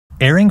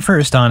Airing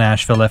first on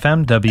Asheville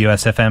FM,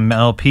 WSFM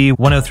LP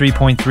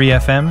 103.3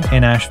 FM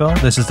in Asheville,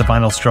 this is The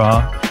Final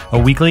Straw, a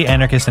weekly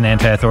anarchist and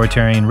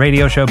anti-authoritarian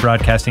radio show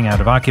broadcasting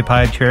out of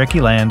occupied Cherokee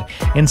land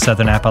in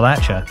southern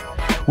Appalachia.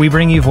 We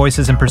bring you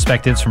voices and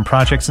perspectives from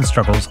projects and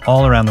struggles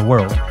all around the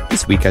world.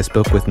 This week I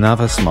spoke with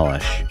Nora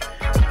Samaran,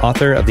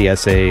 author of the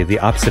essay The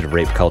Opposite of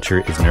Rape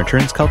Culture is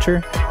Nurturance Culture,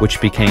 which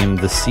became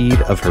the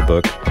seed of her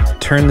book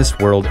Turn This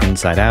World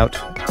Inside Out,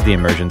 The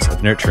Emergence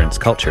of Nurturance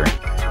Culture.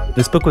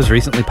 This book was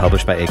recently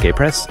published by AK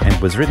Press and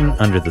was written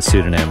under the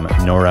pseudonym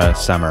Nora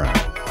Samaran.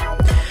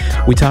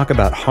 We talk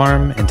about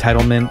harm,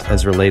 entitlement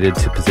as related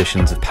to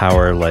positions of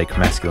power like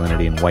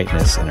masculinity and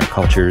whiteness in our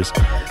cultures,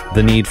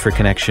 the need for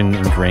connection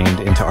ingrained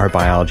into our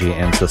biology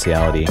and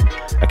sociality,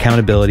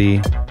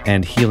 accountability,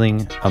 and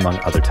healing, among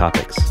other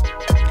topics.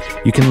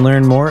 You can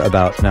learn more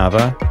about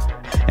Nora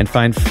and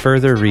find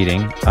further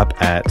reading up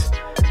at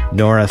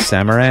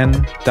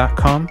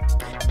norasamaran.com.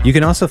 You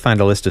can also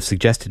find a list of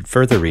suggested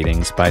further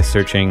readings by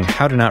searching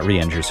How to Not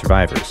Re-Injure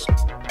Survivors.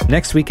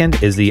 Next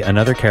weekend is the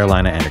Another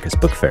Carolina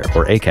Anarchist Book Fair,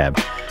 or ACAB,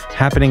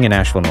 happening in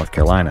Asheville, North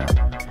Carolina.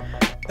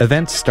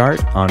 Events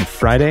start on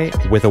Friday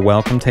with a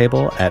welcome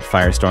table at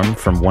Firestorm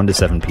from 1 to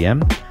 7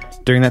 p.m.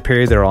 During that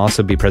period, there will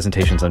also be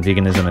presentations on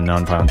veganism and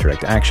nonviolent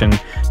direct action,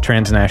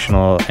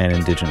 transnational and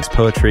indigenous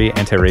poetry,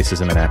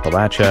 anti-racism in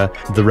Appalachia,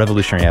 the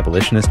revolutionary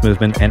abolitionist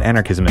movement, and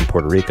anarchism in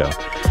Puerto Rico.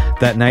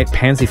 That night,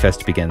 Pansy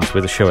Fest begins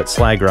with a show at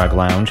Sly Grog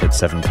Lounge at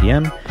 7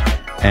 p.m.,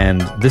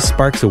 and this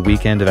sparks a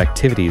weekend of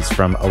activities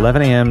from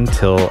 11 a.m.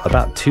 till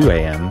about 2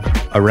 a.m.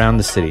 around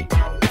the city.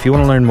 If you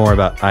want to learn more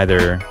about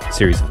either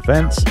series of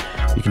events,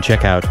 you can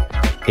check out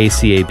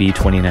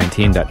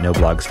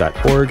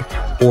acab2019.noblogs.org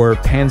or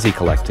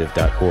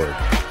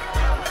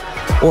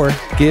pansycollective.org. Or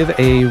give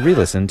a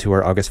re-listen to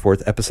our August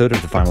 4th episode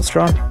of The Final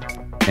Straw.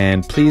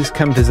 And please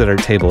come visit our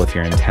table if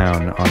you're in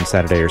town on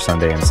Saturday or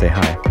Sunday and say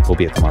hi. We'll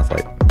be at the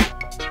Mothlight.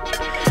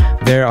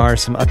 There are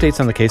some updates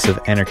on the case of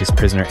anarchist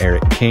prisoner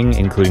Eric King,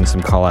 including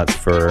some callouts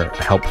for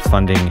help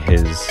funding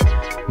his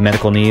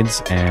medical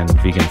needs and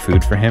vegan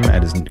food for him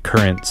at his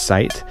current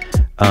site.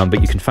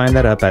 But you can find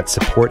that up at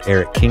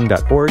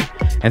supportericking.org,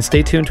 and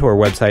stay tuned to our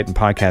website and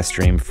podcast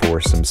stream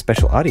for some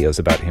special audios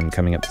about him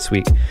coming up this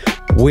week.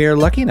 We're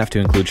lucky enough to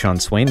include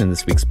Swain in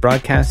this week's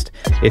broadcast.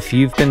 If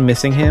you've been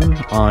missing him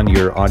on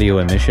your audio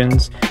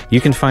emissions, you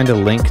can find a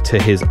link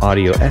to his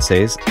audio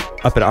essays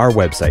up at our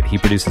website. He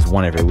produces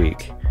one every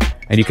week.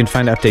 And you can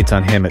find updates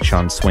on him at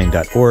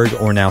SeanSwain.org,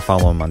 or now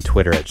follow him on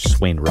Twitter at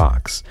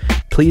SwainRocks.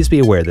 Please be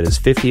aware that his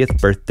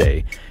 50th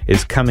birthday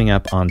is coming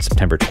up on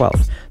September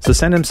 12th, so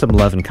send him some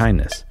love and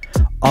kindness.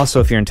 Also,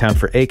 if you're in town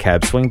for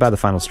ACAB, swing by the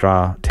Final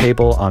Straw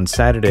table on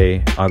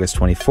Saturday, August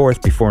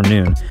 24th before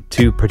noon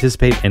to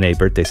participate in a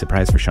birthday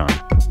surprise for Sean.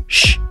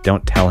 Shh,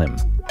 don't tell him.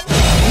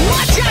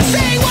 What you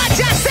say, what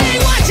you say,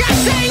 what you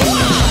say,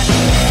 what?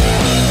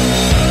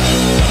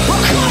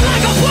 Like a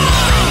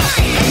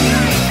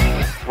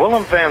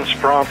Willem Van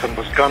Spronten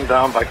was gunned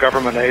down by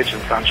government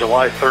agents on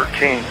July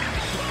 13th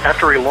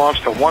after he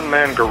launched a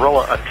one-man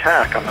guerrilla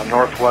attack on the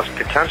Northwest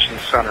Detention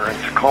Center in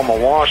Tacoma,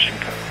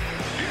 Washington,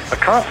 a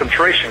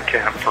concentration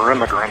camp for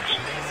immigrants.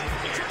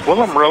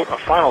 Willem wrote a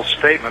final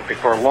statement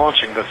before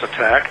launching this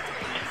attack,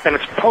 and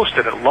it's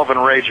posted at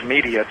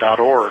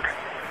loveandragemedia.org.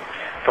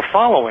 The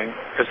following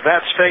is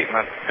that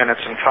statement in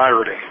its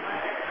entirety.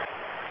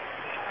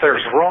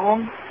 There's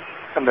wrong,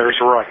 and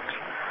there's right.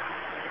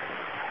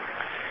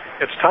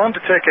 It's time to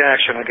take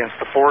action against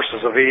the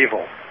forces of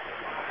evil.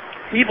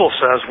 Evil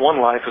says one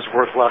life is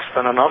worth less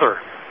than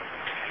another.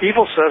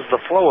 Evil says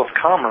the flow of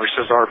commerce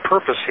is our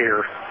purpose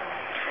here.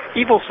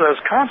 Evil says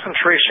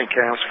concentration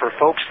camps for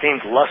folks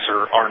deemed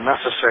lesser are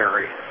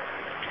necessary.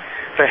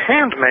 The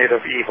handmaid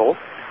of evil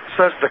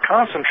says the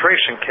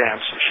concentration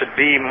camps should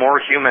be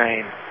more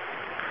humane.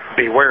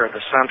 Beware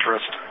the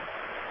centrist.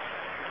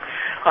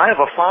 I have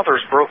a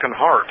father's broken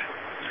heart.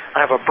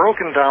 I have a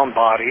broken down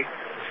body,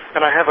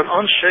 and I have an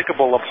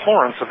unshakable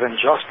abhorrence of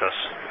injustice.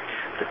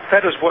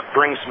 That is what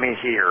brings me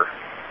here.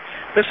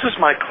 This is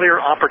my clear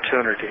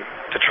opportunity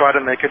to try to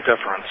make a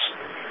difference.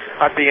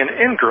 I'd be an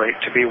ingrate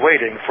to be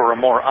waiting for a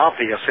more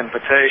obvious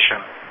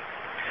invitation.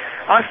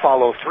 I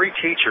follow three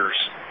teachers.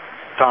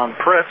 Don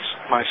Pritz,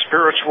 my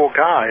spiritual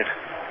guide.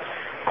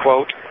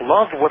 Quote,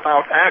 love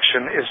without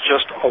action is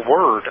just a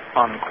word,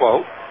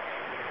 unquote.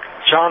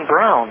 John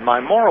Brown,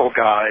 my moral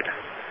guide.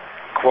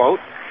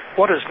 Quote,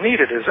 what is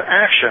needed is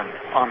action,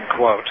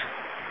 unquote.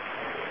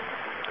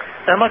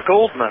 Emma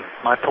Goldman,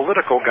 my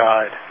political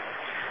guide.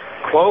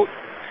 Quote,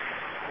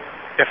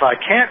 if I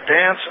can't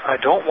dance, I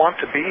don't want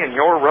to be in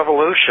your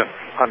revolution,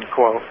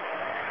 unquote.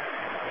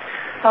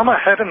 I'm a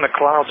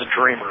head-in-the-clouds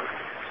dreamer.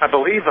 I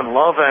believe in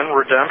love and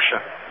redemption.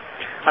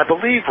 I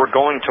believe we're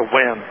going to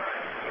win.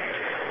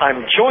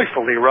 I'm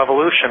joyfully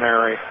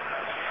revolutionary.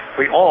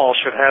 We all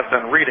should have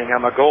been reading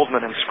Emma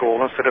Goldman in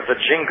school instead of the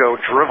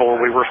jingo drivel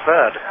we were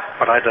fed,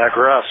 but I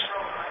digress.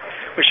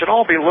 We should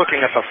all be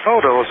looking at the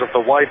photos of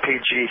the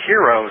YPG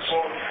heroes,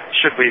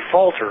 should we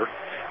falter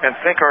and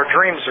think our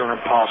dreams are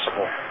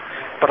impossible.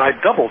 But I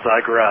double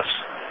digress.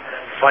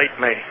 Fight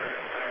me.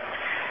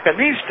 In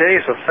these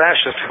days of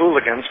fascist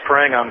hooligans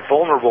preying on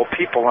vulnerable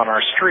people on our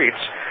streets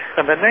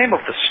in the name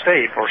of the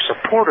state or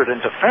supported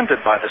and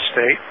defended by the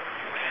state,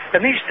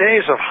 in these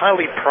days of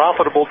highly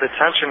profitable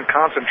detention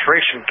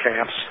concentration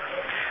camps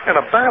and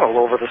a battle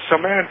over the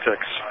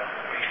semantics,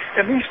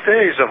 in these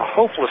days of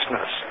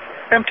hopelessness,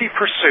 empty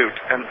pursuit,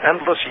 and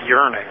endless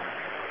yearning,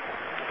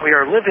 we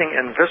are living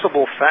in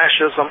visible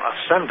fascism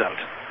ascendant.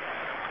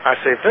 I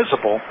say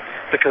visible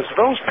because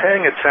those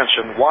paying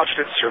attention watched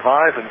it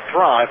survive and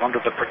thrive under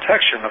the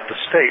protection of the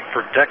state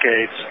for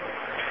decades.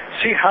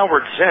 See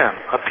Howard Zinn,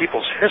 A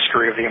People's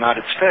History of the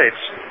United States.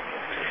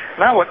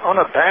 Now it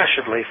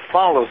unabashedly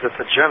follows its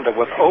agenda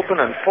with open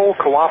and full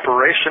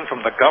cooperation from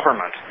the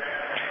government,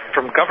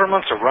 from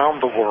governments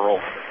around the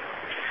world.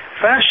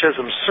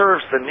 Fascism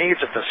serves the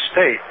needs of the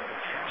state,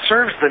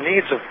 serves the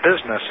needs of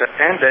business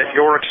and at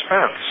your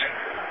expense.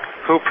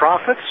 Who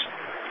profits?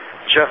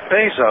 Jeff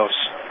Bezos,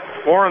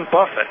 Warren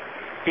Buffett,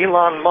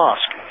 Elon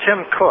Musk,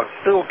 Tim Cook,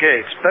 Bill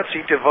Gates,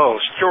 Betsy DeVos,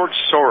 George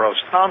Soros,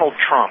 Donald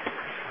Trump,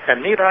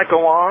 and need I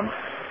go on?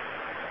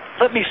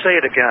 Let me say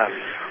it again.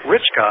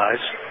 Rich guys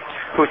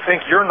who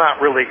think you're not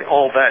really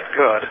all that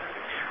good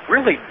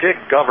really dig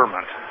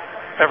government,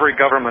 every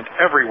government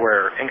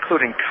everywhere,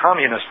 including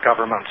communist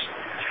governments,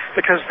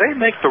 because they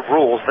make the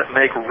rules that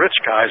make rich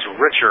guys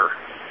richer.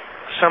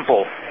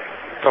 Simple.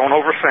 Don't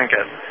overthink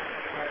it.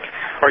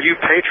 Are you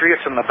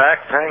patriots in the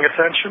back paying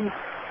attention?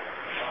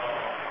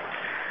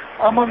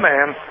 I'm a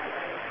man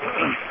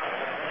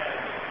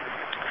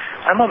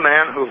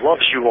who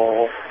loves you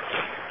all.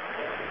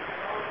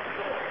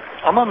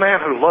 I'm a man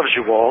who loves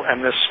you all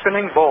and this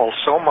spinning ball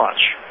so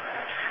much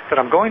that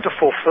I'm going to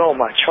fulfill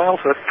my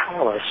childhood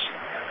promise.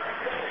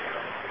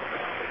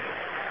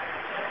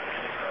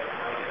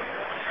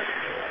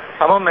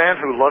 I'm a man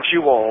who loves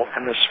you all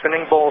and this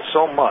spinning ball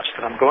so much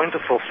that I'm going to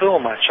fulfill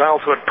my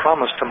childhood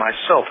promise to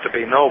myself to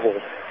be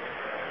noble.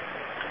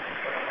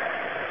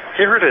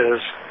 Here it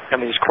is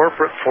in these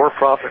corporate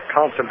for-profit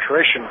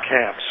concentration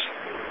camps.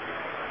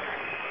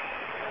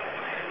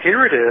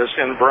 Here it is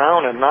in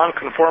brown and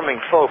non-conforming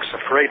folks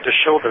afraid to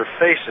show their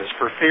faces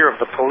for fear of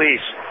the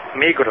police,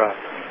 Migra,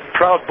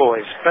 Proud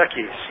Boys,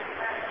 Becky's.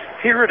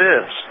 Here it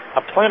is,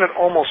 a planet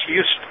almost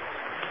used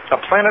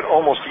up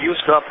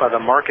by the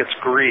market's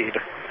greed.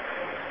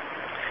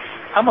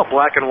 I'm a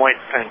black and white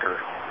thinker.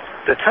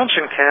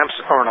 Detention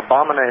camps are an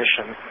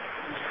abomination.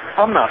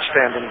 I'm not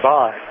standing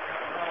by.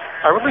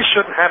 I really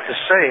shouldn't have to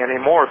say any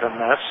more than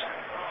this.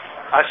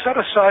 I set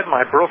aside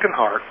my broken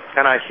heart,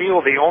 and I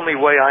heal the only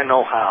way I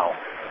know how.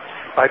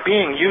 By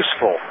being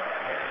useful,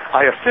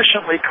 I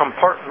efficiently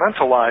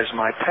compartmentalize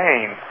my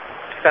pain,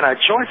 and I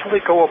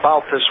joyfully go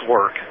about this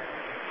work.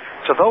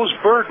 To those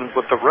burdened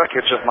with the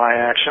wreckage of my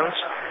actions,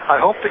 I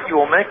hope that you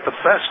will make the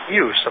best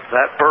use of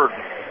that burden.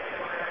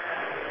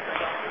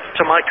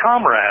 To my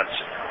comrades,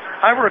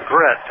 I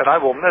regret that I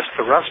will miss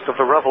the rest of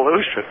the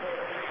revolution.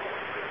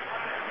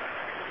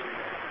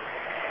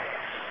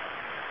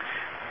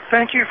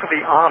 Thank you for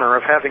the honor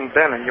of having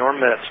been in your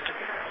midst,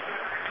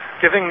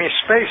 giving me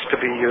space to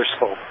be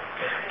useful.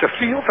 To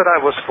feel that I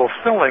was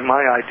fulfilling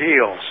my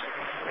ideals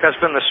has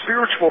been the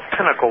spiritual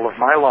pinnacle of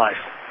my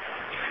life.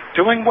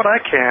 Doing what I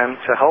can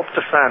to help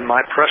defend my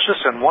precious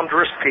and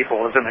wondrous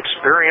people is an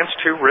experience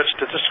too rich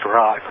to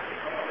describe.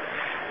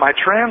 My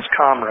trans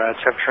comrades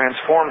have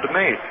transformed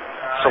me,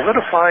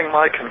 solidifying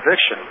my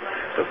conviction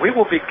that we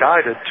will be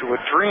guided to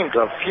a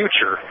dreamed-of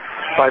future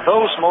by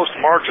those most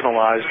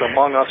marginalized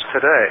among us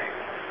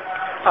today.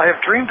 I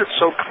have dreamed it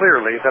so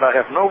clearly that I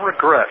have no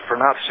regret for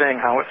not seeing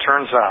how it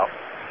turns out.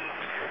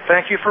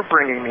 Thank you for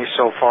bringing me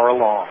so far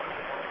along.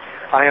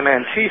 I am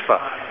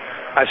Antifa.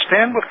 I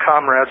stand with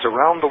comrades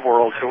around the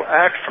world who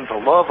act from the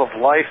love of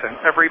life in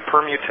every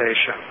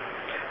permutation.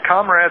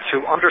 Comrades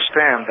who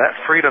understand that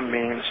freedom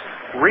means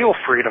real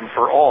freedom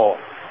for all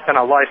and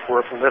a life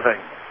worth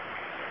living.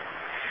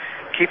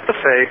 Keep the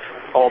faith,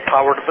 all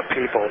power to the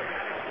people.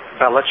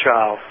 Bella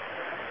Ciao.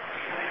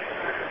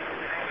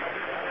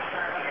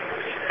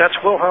 That's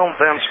Wilhelm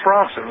van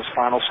Spronson's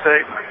final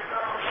statement.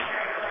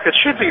 It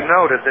should be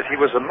noted that he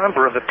was a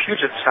member of the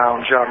Puget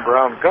Sound John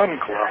Brown Gun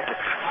Club.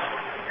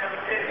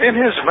 In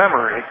his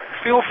memory,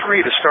 feel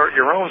free to start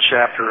your own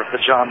chapter of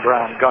the John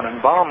Brown Gun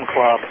and Bomb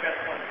Club.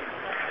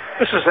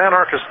 This is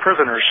anarchist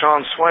prisoner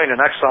Sean Swain in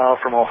exile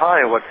from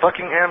Ohio at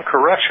Buckingham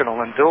Correctional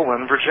in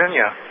Dillwyn,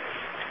 Virginia.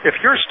 If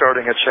you're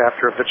starting a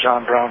chapter of the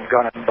John Brown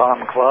Gun and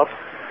Bomb Club,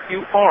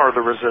 you are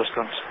the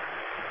resistance.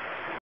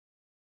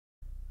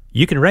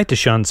 You can write to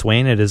Sean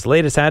Swain at his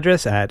latest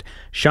address at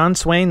Sean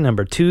Swain,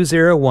 number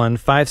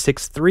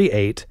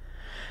 2015638,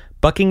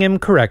 Buckingham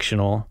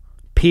Correctional,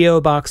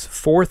 P.O. Box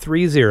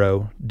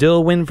 430,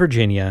 Dillwyn,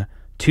 Virginia,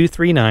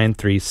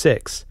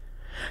 23936.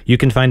 You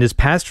can find his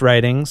past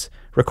writings,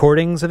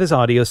 recordings of his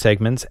audio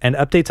segments, and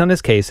updates on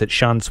his case at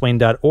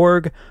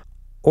seanswain.org,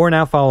 or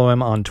now follow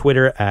him on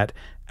Twitter at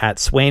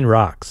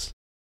 @SwainRocks.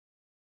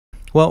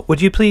 Well,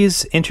 would you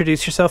please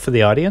introduce yourself for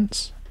the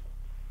audience?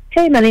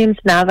 Hey, my name's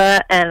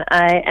Nava, and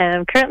I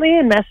am currently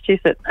in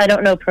Massachusetts. I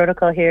don't know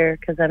protocol here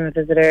because I'm a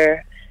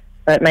visitor,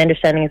 But my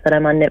understanding is that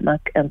I'm on Nipmuc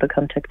and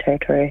Pocumtuck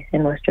territory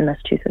in western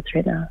Massachusetts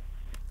right now.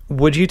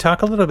 Would you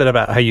talk a little bit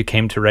about how you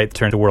came to write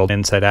Turn the World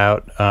Inside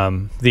Out,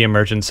 the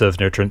emergence of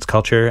nurturance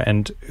culture,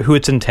 and who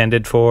it's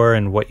intended for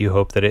and what you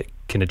hope that it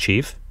can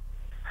achieve?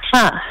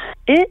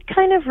 It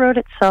kind of wrote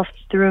itself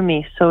through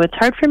me, so it's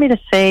hard for me to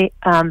say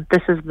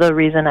this is the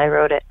reason I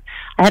wrote it.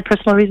 I had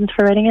personal reasons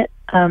for writing it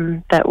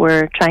that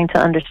were trying to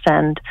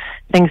understand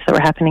things that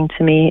were happening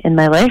to me in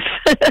my life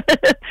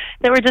that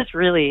were just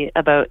really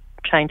about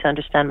trying to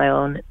understand my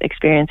own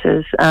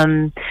experiences.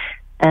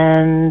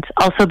 And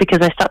also because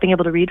I stopped being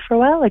able to read for a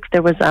while. Like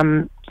there was,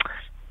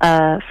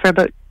 for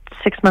about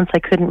 6 months I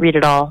couldn't read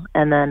at all.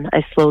 And then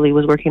I slowly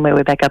was working my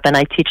way back up, and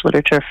I teach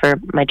literature for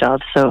my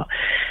job. So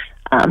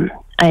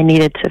I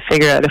needed to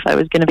figure out if I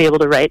was going to be able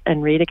to write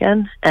and read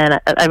again. And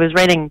I was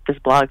writing this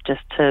blog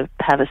just to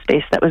have a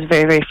space that was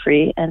very, very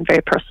free and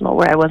very personal,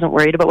 where I wasn't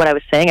worried about what I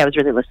was saying. I was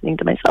really listening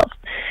to myself.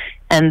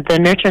 And the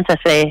nurturance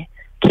essay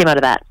came out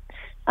of that.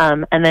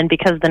 And then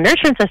because the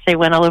nurturance essay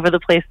went all over the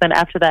place, then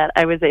after that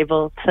I was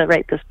able to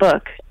write this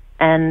book.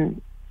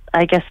 And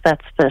I guess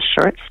that's the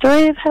short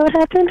story of how it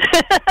happened.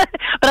 But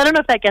I don't know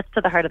if that gets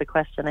to the heart of the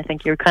question. I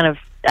think you're kind of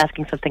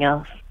asking something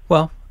else.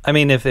 Well, I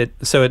mean,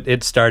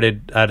 it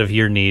started out of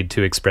your need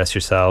to express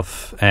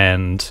yourself,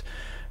 and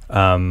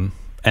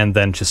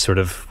then just sort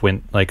of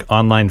went like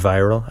online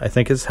viral, I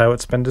think is how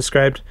it's been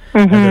described.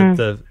 Mm-hmm. And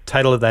the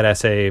title of that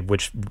essay,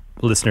 which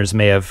listeners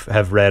may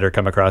have read or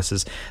come across,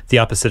 is "The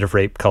Opposite of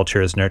Rape Culture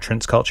is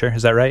Nurturance Culture."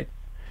 Is that right?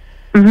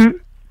 Mm-hmm.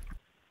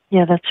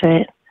 Yeah, that's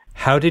right.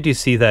 How did you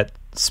see that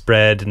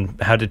spread,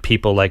 and how did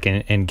people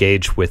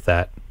engage with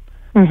that?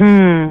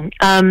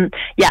 Mm-hmm.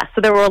 Yeah,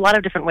 so there were a lot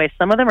of different ways.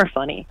 Some of them are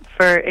funny.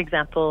 For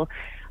example,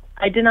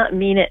 I did not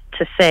mean it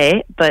to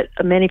say, but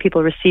many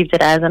people received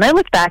it as, and I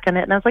looked back on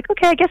it and I was like,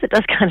 okay, I guess it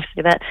does kind of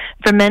say that,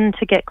 for men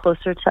to get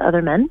closer to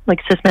other men,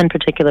 like cis men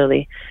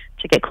particularly,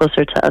 to get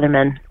closer to other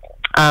men.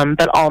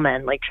 But all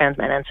men, like trans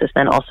men and cis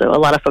men also. A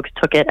lot of folks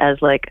took it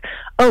as like,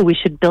 oh, we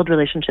should build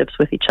relationships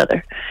with each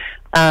other.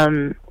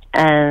 And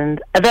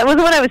that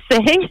wasn't what I was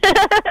saying.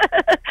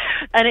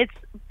 And it's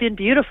been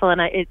beautiful, and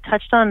it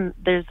touched on,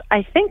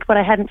 I think what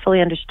I hadn't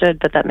fully understood,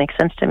 but that makes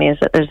sense to me, is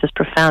that there's this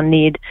profound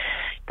need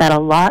that a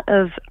lot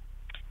of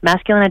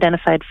masculine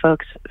identified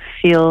folks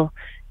feel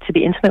to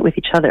be intimate with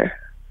each other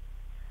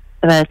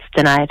that's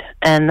denied.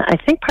 And I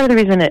think part of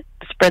the reason it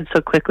spread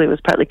so quickly was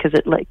partly because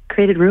it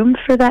created room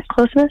for that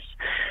closeness.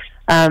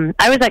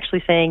 I was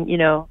actually saying,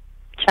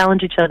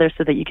 challenge each other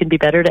so that you can be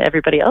better to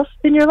everybody else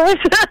in your life.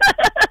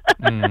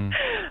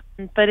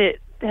 But it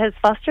has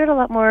fostered a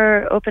lot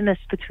more openness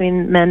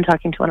between men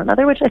talking to one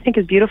another, which I think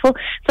is beautiful.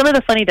 Some of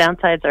the funny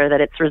downsides are that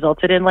it's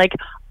resulted in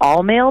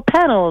all male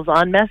panels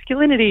on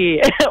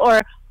masculinity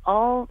or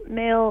all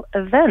male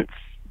events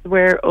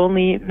where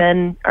only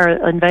men are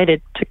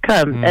invited to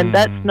come. And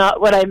that's not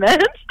what I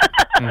meant.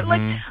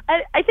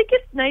 I think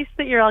it's nice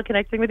that you're all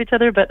connecting with each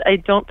other, but I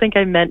don't think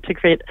I meant to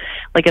create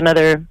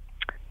another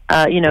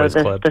Boys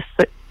Club.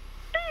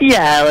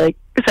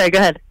 Sorry, go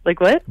ahead.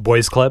 What?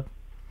 Boys Club?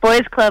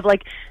 Boys Club.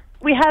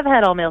 We have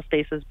had all male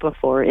spaces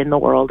before in the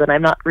world, and I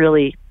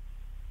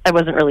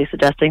wasn't really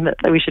suggesting that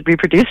we should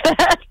reproduce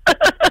that.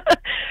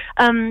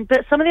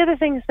 But some of the other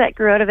things that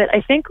grew out of it,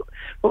 I think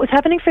what was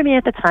happening for me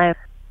at the time,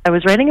 I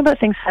was writing about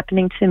things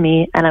happening to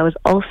me, and I was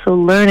also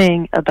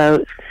learning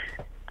about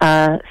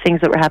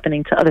things that were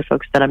happening to other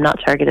folks that I'm not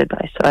targeted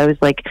by. So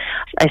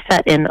I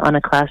sat in on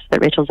a class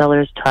that Rachel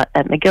Zeller's taught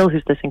at McGill,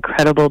 who's this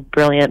incredible,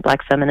 brilliant Black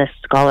feminist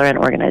scholar and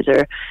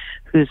organizer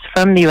who's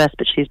from the U.S.,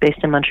 but she's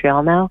based in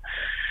Montreal now.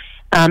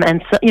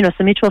 And so,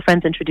 some mutual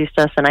friends introduced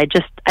us, and I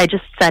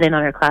just sat in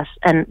on her class,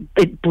 and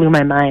it blew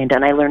my mind,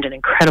 and I learned an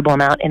incredible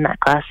amount in that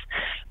class.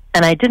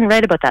 And I didn't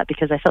write about that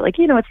because I felt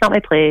it's not my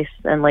place,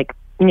 and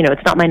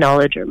it's not my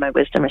knowledge or my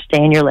wisdom, or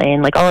stay in your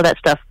lane, all of that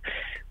stuff,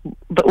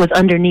 but was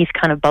underneath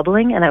kind of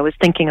bubbling, and I was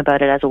thinking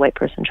about it as a white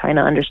person trying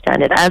to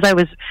understand it. As I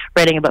was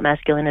writing about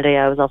masculinity,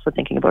 I was also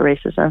thinking about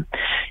racism.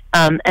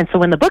 And so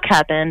when the book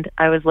happened,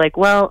 I was like,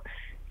 well,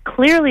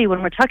 clearly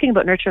when we're talking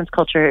about nurturance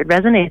culture, it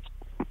resonates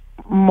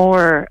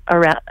more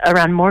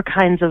around more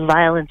kinds of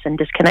violence and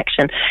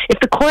disconnection. If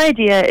the core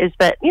idea is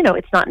that,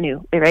 it's not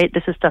new, right?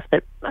 This is stuff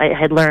that I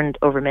had learned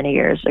over many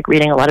years,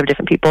 reading a lot of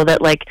different people,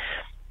 that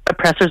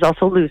oppressors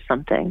also lose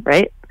something,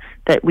 right?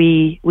 That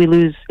we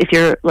lose, if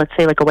you're, let's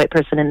say, a white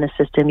person in the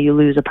system, you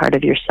lose a part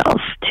of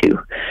yourself too.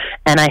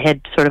 And I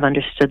had sort of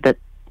understood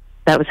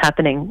that was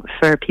happening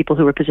for people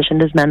who were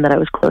positioned as men that I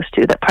was close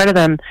to, that part of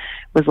them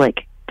was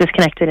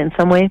disconnected in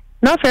some way,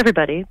 not for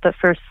everybody, but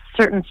for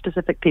certain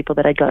specific people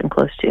that I'd gotten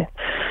close to.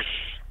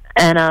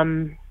 And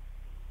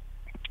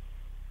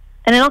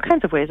in all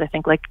kinds of ways, I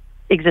think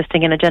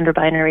existing in a gender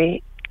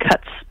binary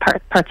cuts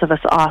parts of us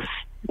off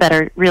that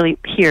are really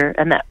here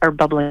and that are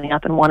bubbling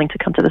up and wanting to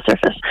come to the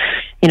surface.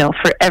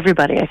 For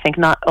everybody, I think,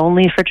 not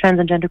only for trans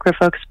and genderqueer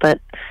folks, but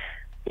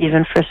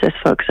even for cis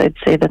folks, I'd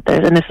say that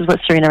and this is what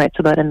Serena writes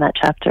about in that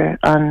chapter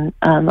on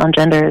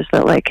gender, is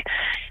that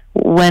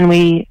when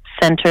we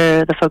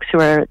center the folks who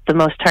are the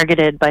most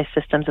targeted by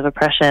systems of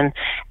oppression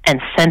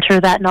and center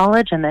that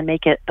knowledge and then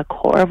make it the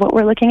core of what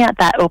we're looking at,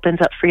 that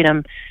opens up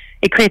freedom.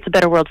 It creates a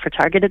better world for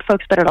targeted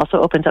folks, but it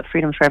also opens up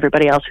freedom for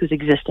everybody else who's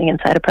existing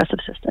inside oppressive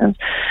systems.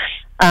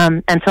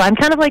 And so I'm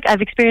kind of like,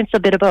 I've experienced a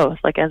bit of both.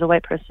 Like as a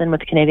white person with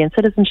Canadian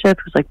citizenship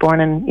who's like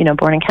born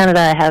in Canada,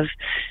 I have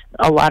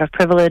a lot of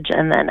privilege.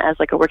 And then as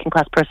like a working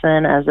class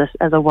person,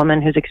 as a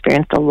woman who's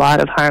experienced a lot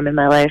of harm in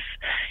my life,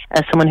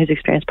 as someone who's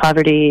experienced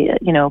poverty,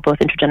 both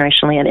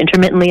intergenerationally and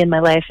intermittently in my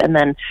life. And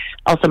then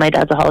also my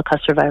dad's a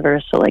Holocaust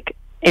survivor. So like,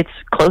 it's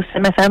close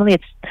in my family.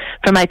 It's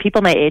for my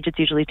people my age, it's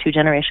usually 2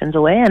 generations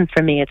away. And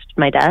for me, it's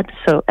my dad.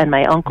 So, and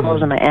my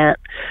uncles and my aunt.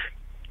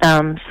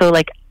 So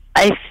like,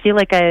 I feel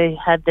like I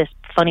had this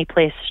funny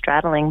place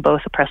straddling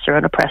both oppressor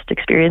and oppressed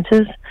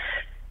experiences.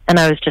 And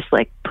I was just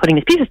like putting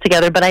these pieces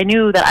together, but I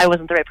knew that I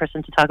wasn't the right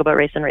person to talk about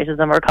race and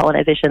racism or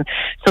colonization.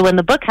 So when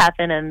the book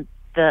happened and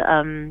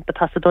the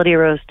possibility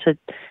arose to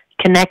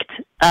connect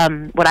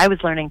what I was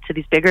learning to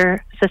these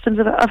bigger systems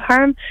of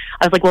harm,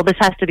 I was like, well, this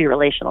has to be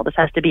relational. This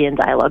has to be in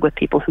dialogue with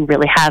people who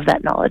really have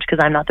that knowledge, because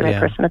I'm not the right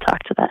person to talk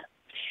to that.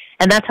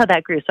 And that's how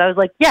that grew. So I was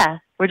like, yeah,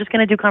 we're just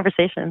going to do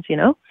conversations,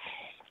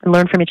 and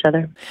learn from each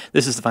other.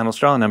 This is The Final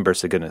Straw, and I'm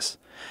Bursa Goodness.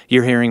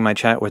 You're hearing my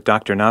chat with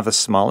Dr. Nava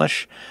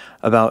Smallish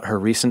about her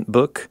recent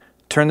book,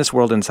 Turn This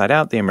World Inside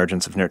Out, The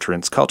Emergence of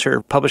Nurturance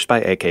Culture, published by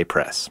AK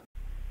Press.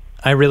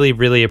 I really,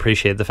 really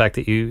appreciate the fact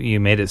that you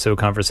made it so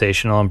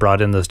conversational and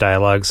brought in those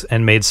dialogues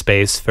and made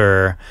space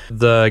for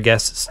the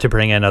guests to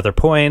bring in other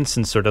points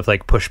and sort of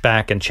like push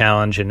back and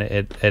challenge, and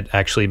it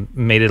actually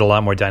made it a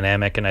lot more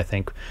dynamic, and I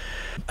think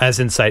as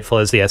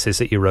insightful as the essays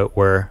that you wrote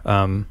were,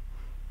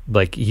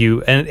 like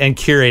you and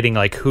curating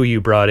like who you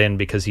brought in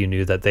because you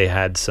knew that they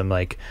had some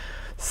like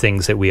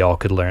things that we all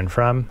could learn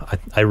from.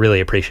 I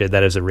really appreciate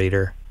that as a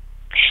reader.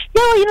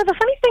 No, the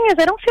funny thing is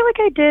I don't feel like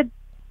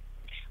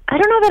I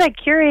don't know that I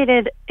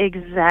curated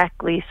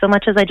exactly so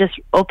much as I just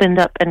opened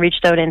up and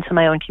reached out into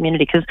my own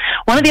community. Because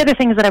one of the other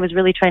things that I was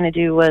really trying to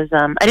do was,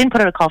 I didn't put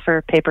out a call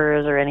for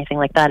papers or anything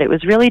like that. It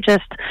was really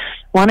just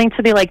wanting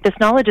to be like, this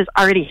knowledge is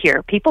already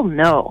here. People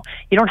know.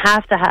 You don't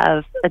have to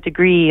have a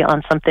degree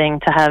on something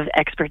to have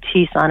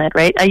expertise on it,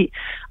 right?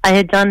 I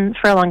had done,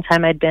 for a long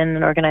time, I'd been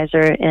an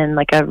organizer in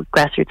like a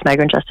grassroots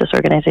migrant justice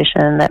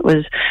organization that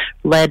was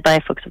led by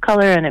folks of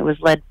color, and it was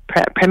led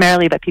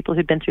primarily by people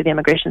who'd been through the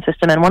immigration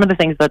system. And one of the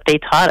things that they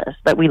taught us,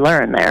 that we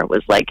learned there,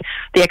 was like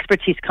the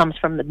expertise comes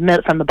from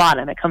the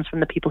bottom. It comes from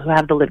the people who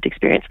have the lived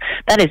experience.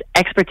 That is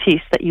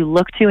expertise that you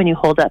look to and you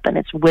hold up, and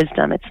it's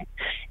wisdom.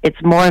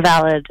 It's more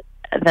valid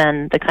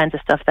than the kinds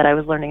of stuff that I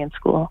was learning in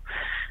school,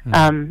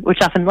 which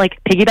often like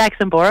piggybacks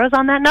and borrows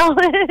on that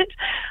knowledge.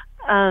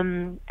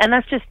 And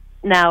that's just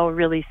now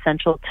really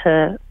central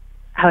to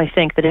how I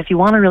think that if you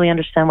want to really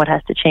understand what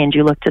has to change,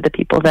 you look to the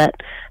people that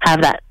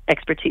have that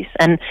expertise.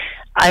 And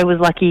I was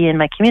lucky in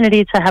my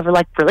community to have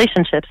like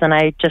relationships, and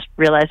I just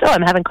realized,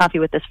 I'm having coffee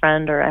with this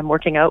friend, or I'm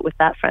working out with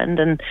that friend,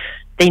 and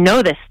they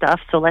know this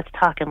stuff, so let's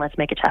talk and let's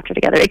make a chapter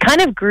together. It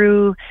kind of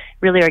grew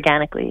really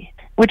organically,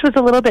 which was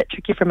a little bit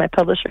tricky for my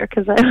publisher,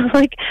 because I was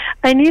like,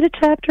 I need a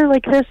chapter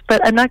like this,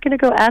 but I'm not going to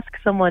go ask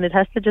someone. It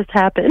has to just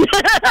happen.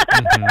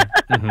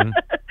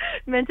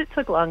 Meant it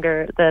took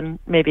longer than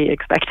maybe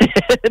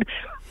expected.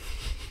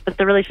 But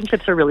the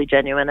relationships are really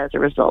genuine as a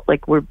result.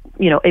 Like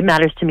it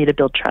matters to me to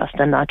build trust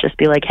and not just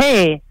be like,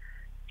 hey,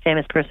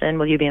 famous person,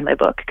 will you be in my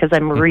book? Because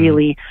I'm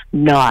really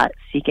not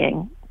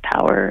seeking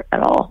power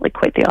at all, like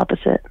quite the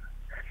opposite.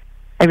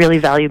 I really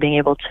value being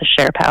able to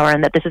share power,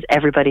 and that this is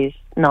everybody's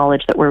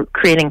knowledge that we're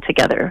creating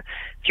together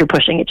through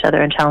pushing each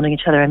other and challenging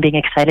each other and being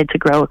excited to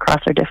grow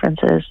across our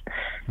differences.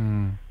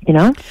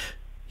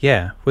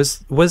 Yeah.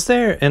 Was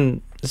there,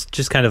 and it's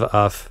just kind of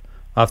off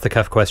the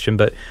cuff question,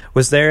 but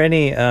was there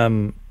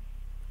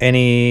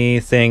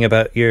anything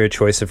about your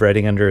choice of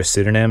writing under a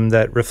pseudonym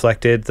that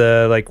reflected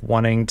the like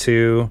wanting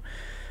to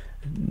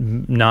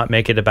not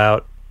make it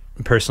about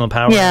personal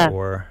power? Yeah,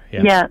 for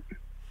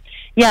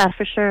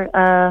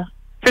sure.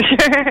 For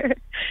sure.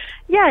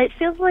 Yeah, it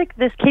feels like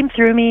this came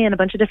through me in a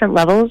bunch of different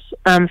levels.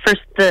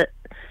 First, the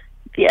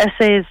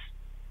essays,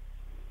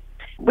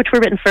 which were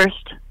written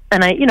first,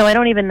 and I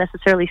don't even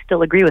necessarily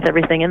still agree with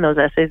everything in those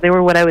essays. They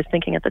were what I was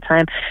thinking at the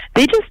time.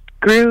 They just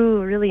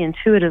grew really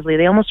intuitively.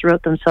 They almost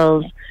wrote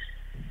themselves.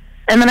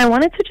 And then I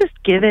wanted to just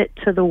give it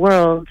to the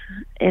world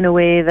in a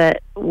way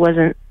that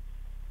wasn't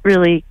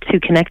really too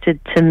connected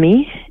to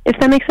me, if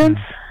that makes sense.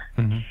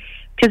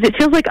 Because it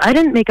feels like I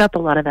didn't make up a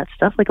lot of that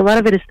stuff. Like a lot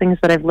of it is things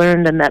that I've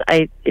learned, and that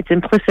it's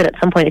implicit at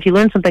some point. If you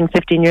learn something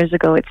 15 years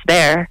ago, it's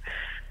there,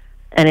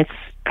 and it's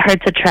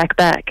hard to track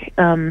back.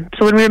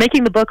 So when we were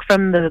making the book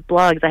from the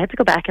blogs, I had to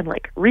go back and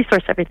like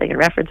resource everything and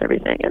reference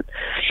everything. And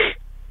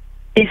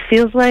it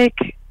feels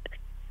like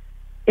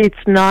it's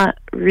not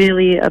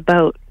really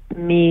about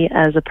me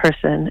as a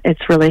person.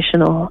 It's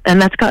relational,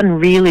 and that's gotten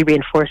really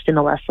reinforced in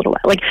the last little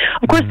while. Like,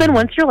 of course, then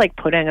once you're like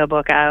putting a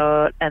book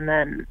out and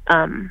then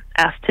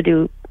asked to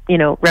do,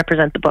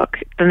 represent the book,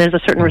 then there's a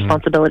certain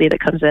responsibility that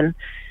comes in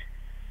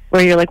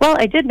where you're like, well,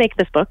 I did make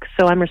this book,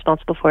 so I'm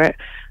responsible for it.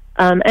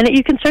 And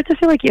you can start to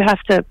feel like you have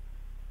to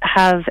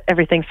have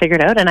everything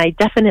figured out, and I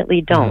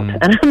definitely don't.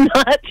 And I'm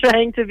not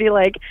trying to be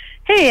like,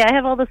 hey, I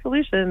have all the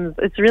solutions.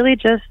 It's really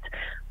just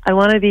I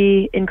want to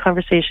be in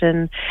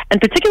conversation,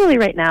 and particularly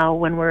right now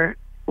when we're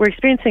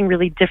experiencing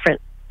really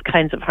different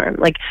kinds of harm.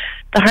 Like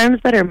the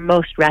harms that are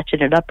most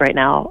ratcheted up right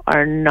now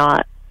are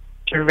not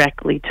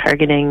directly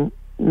targeting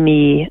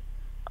me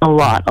a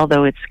lot,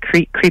 although it's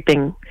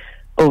creeping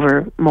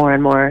over more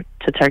and more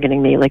to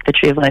targeting me, like the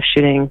Tree of Life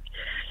shooting.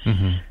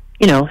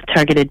 You know,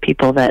 targeted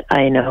people that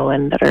I know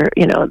and that are,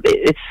 you know,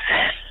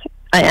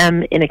 I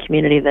am in a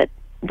community that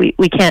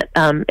we can't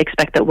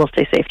expect that we'll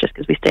stay safe just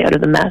because we stay out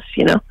of the mess,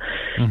 you know.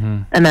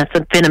 And that's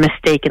been a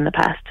mistake in the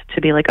past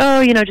to be like, oh,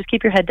 you know, just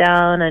keep your head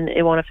down and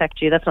it won't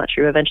affect you. That's not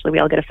true. Eventually we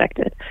all get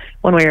affected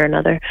one way or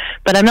another.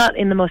 But I'm not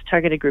in the most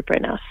targeted group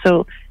right now.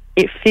 So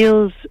it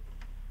feels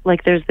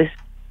like there's this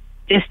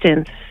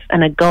distance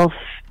and a gulf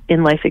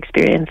in life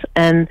experience.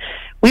 And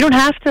we don't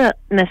have to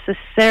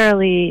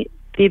necessarily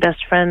be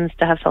best friends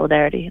to have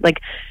solidarity.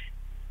 Like,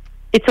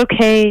 it's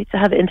okay to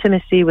have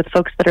intimacy with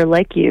folks that are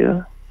like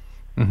you,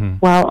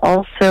 while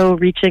also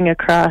reaching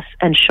across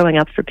and showing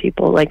up for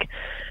people. Like,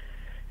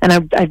 and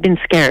I've been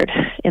scared.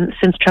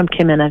 Since Trump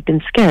came in, I've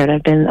been scared. I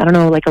don't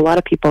know, like a lot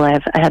of people, I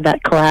had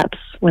that collapse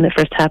when it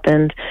first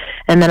happened,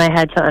 and then I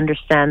had to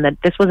understand that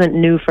this wasn't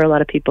new for a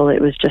lot of people.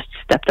 It was just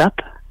stepped up.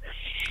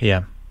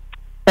 Yeah.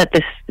 That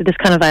this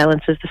kind of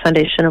violence is the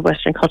foundation of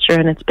Western culture,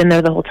 and it's been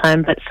there the whole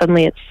time, but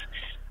suddenly it's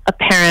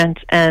apparent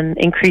and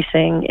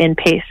increasing in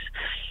pace.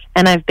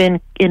 And I've been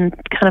in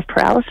kind of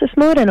paralysis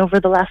mode, and over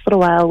the last little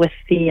while with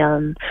the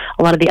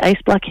a lot of the ice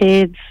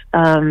blockades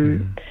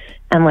and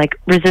like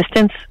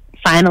resistance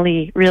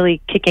finally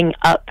really kicking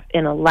up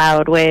in a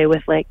loud way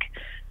with like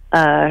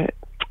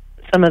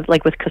some of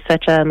like with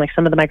Cosecha and like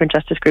some of the migrant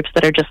justice groups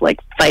that are just like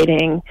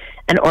fighting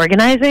and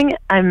organizing,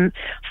 I'm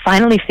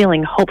finally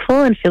feeling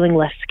hopeful and feeling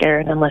less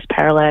scared and less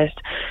paralyzed.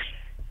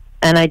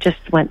 And I just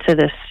went to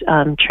this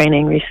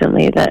training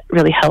recently that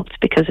really helped,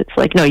 because it's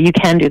like, no, you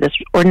can do this.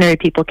 Ordinary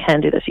people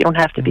can do this. You don't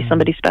have to be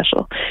somebody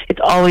special. It's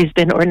always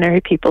been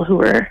ordinary people who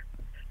were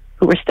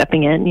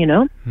stepping in, you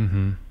know?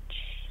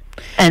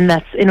 And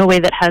that's in a way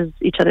that has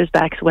each other's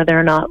backs, whether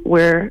or not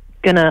we're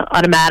going to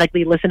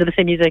automatically listen to the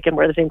same music and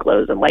wear the same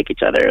clothes and like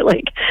each other.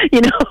 Like, you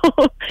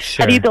know,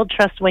 how do you build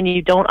trust when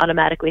you don't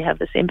automatically have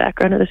the same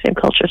background or the same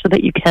culture so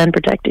that you can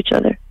protect each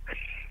other?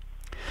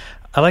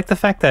 I like the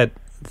fact that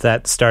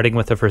starting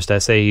with the first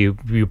essay, you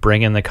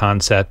bring in the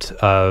concept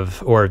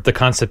of, or the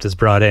concept is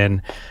brought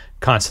in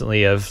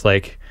constantly of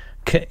like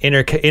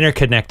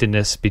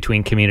interconnectedness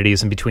between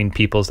communities and between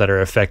peoples that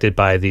are affected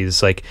by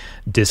these like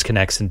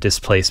disconnects and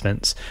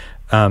displacements.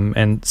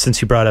 And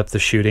since you brought up the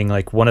shooting,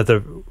 like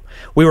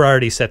we were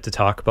already set to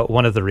talk, but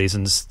one of the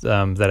reasons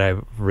that I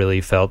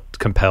really felt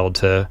compelled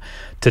to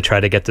try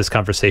to get this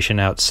conversation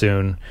out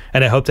soon,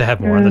 and I hope to have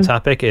more on the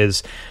topic,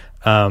 is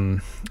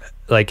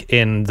like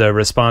in the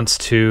response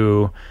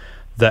to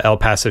the El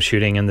Paso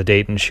shooting and the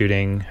Dayton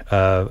shooting,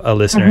 a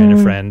listener and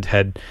a friend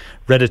had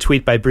read a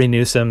tweet by Bree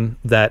Newsom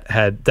that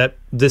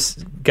this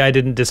guy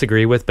didn't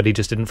disagree with, but he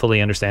just didn't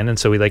fully understand. And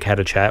so we like had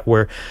a chat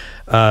where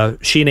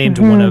she named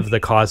one of the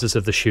causes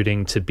of the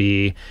shooting to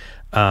be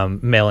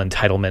male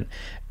entitlement.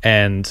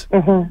 And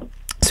so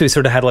we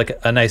sort of had like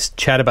a nice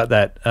chat about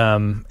that.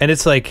 And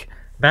it's like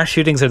mass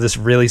shootings are this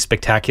really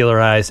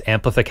spectacularized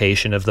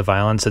amplification of the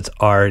violence that's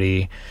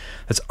already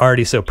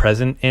so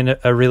present in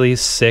a really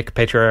sick,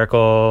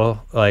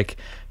 patriarchal, like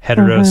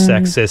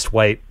heterosexist,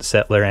 white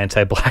settler,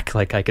 anti-black,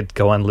 like I could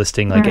go on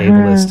listing like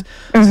ableist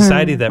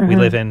society that we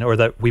live in, or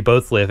that we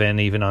both live in,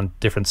 even on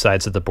different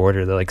sides of the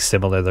border. They're like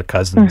similar, they're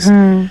cousins.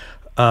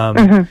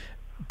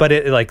 But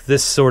it like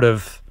this sort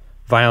of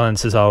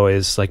violence is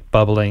always like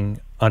bubbling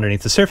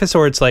underneath the surface,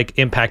 or it's like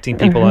impacting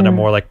people on a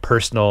more like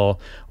personal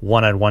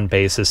one-on-one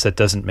basis that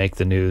doesn't make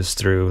the news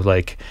through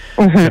like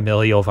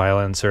familial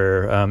violence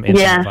or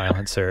intimate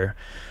violence or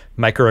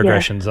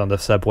microaggressions on the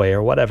subway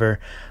or whatever.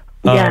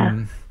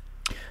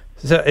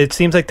 So it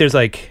seems like there's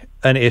like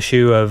an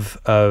issue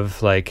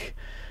of like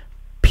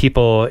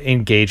people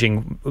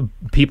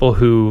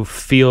who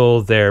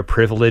feel their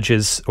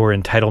privileges or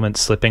entitlement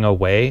slipping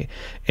away,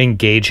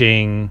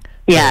 engaging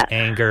in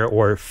anger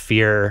or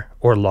fear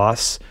or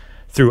loss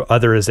through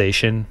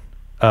otherization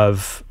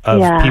of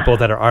people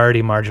that are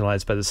already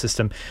marginalized by the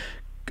system.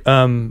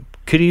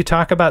 Could you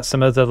talk about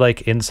some of the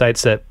like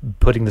insights that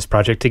putting this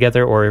project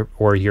together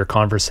or your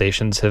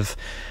conversations have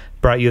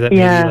brought you that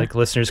maybe like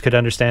listeners could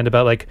understand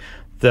about like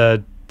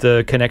the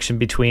connection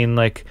between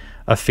like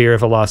a fear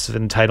of a loss of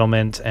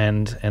entitlement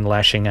and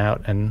lashing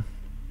out and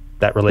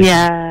that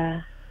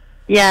relationship?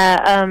 So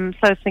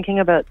I was thinking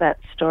about that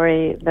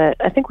story that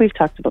I think we've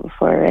talked about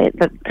before, right?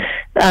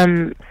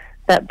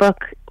 That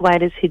book, Why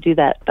Does He Do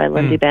That, by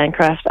Lindy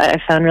Bancroft, I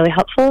found really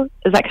helpful.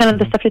 Is that kind of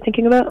the stuff you're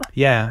thinking about?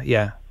 Yeah.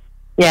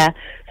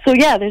 So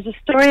there's a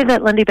story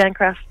that Lindy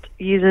Bancroft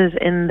uses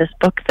in this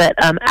book that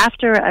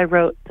after I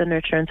wrote the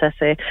Nurturance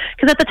essay,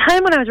 because at the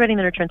time when I was writing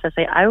the Nurturance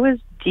essay, I was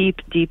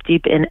deep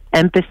in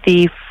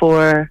empathy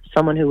for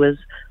someone who was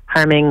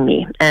harming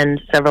me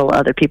and several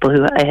other people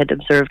who I had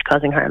observed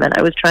causing harm. And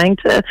I was trying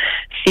to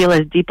feel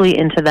as deeply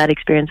into that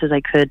experience as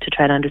I could to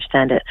try to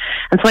understand it.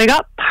 And so I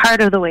got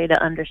part of the way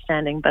to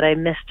understanding, but I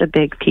missed a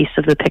big piece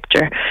of the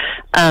picture.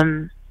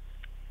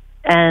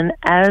 And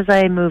as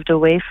I moved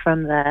away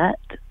from that,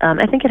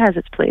 I think it has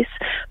its place,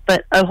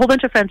 but a whole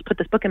bunch of friends put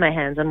this book in my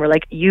hands and were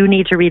like, you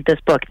need to read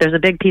this book. There's a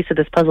big piece of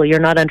this puzzle you're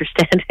not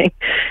understanding.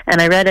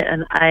 And I read it,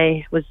 and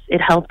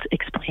it helped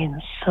explain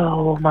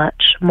so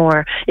much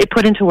more. It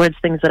put into words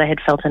things that I had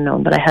felt and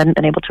known, but I hadn't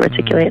been able to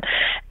articulate.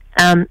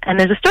 And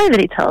there's a story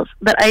that he tells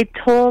that I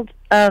told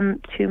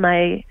to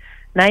my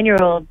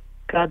 9-year-old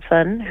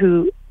godson,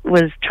 who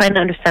was trying to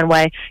understand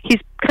why he's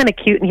kind of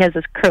cute and he has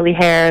this curly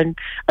hair, and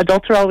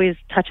adults are always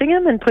touching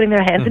him and putting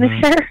their hands in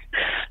his hair,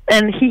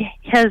 and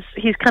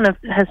he's kind of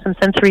has some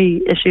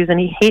sensory issues, and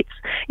he hates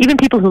even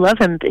people who love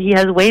him. He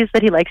has ways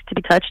that he likes to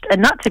be touched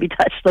and not to be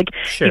touched. Like,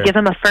 you give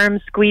him a firm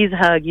squeeze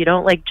hug, you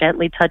don't like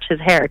gently touch his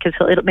hair because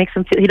it makes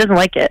him feel he doesn't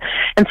like it.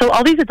 And so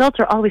all these adults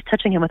are always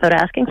touching him without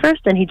asking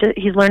first, and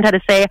he's learned how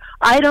to say,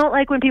 I don't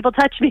like when people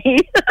touch me.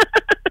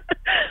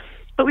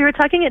 But we were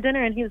talking at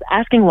dinner, and he was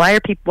asking why do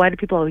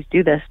people always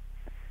do this?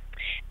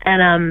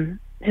 And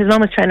his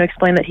mom was trying to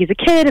explain that he's a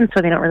kid, and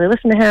so they don't really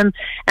listen to him.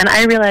 And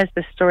I realized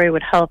this story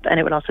would help, and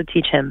it would also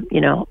teach him,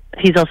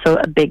 he's also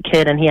a big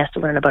kid, and he has to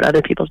learn about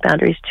other people's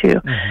boundaries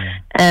too.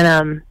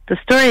 And the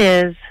story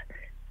is,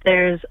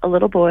 there's a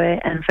little boy,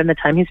 and from the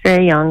time he's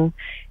very young,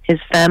 his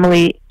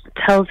family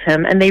tells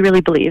him, and they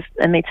really believe,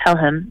 and they tell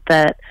him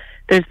that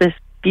there's this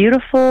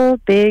beautiful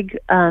big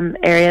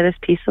area, this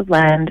piece of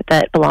land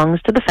that belongs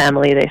to the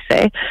family, they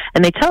say.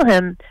 And they tell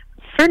him,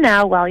 for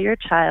now, while you're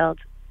a child,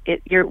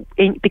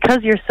 because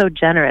you're so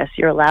generous,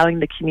 you're allowing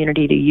the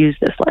community to use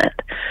this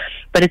land,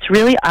 but it's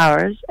really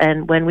ours.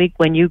 And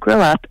when you grow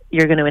up,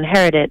 you're going to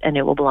inherit it, and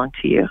it will belong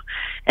to you.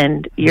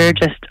 And you're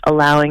just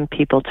allowing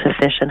people to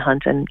fish and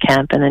hunt and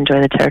camp and enjoy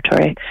the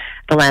territory,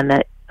 the land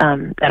that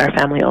our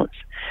family owns.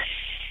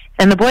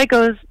 And the boy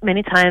goes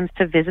many times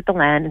to visit the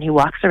land, and he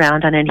walks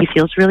around on it, and he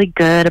feels really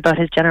good about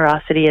his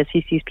generosity as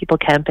he sees people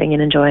camping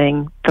and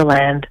enjoying the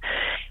land.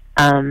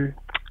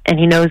 And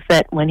he knows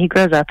that when he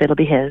grows up, it'll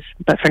be his,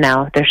 but for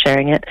now, they're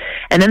sharing it.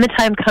 And then the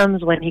time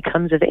comes when he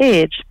comes of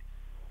age,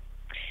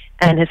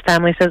 and his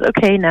family says,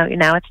 okay, now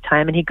it's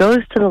time. And he goes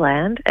to the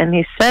land, and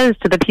he says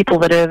to the people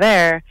that are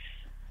there,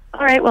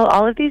 all right, well,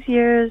 all of these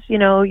years,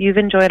 you've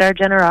enjoyed our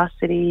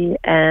generosity,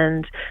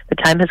 and the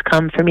time has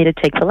come for me to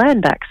take the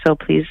land back, so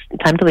please,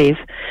 time to leave.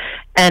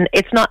 And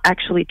it's not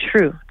actually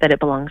true that it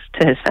belongs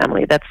to his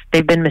family.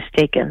 They've been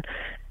mistaken,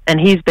 and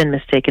he's been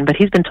mistaken, but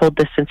he's been told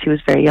this since he was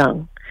very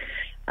young.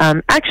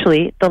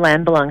 Actually, the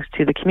land belongs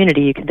to the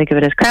community. You can think of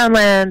it as crown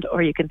land,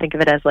 or you can think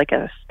of it as like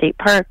a state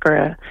park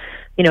or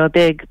a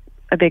big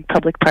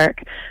public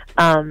park.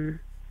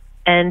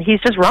 And he's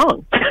just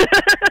wrong.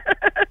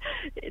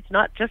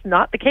 It's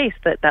not the case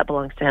that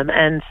belongs to him.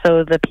 And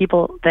so the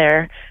people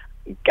there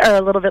are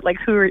a little bit like,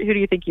 who do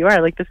you think you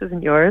are? Like, this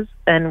isn't yours,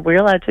 and we're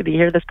allowed to be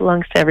here. This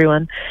belongs to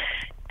everyone.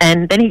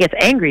 And then he gets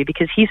angry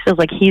because he feels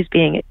like he's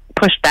being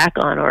pushed back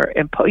on, or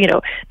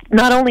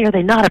not only are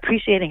they not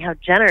appreciating how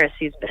generous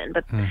he's been,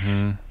 but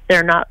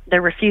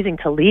they're refusing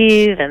to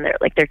leave, and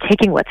they're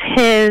taking what's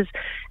his.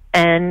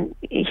 And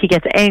he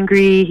gets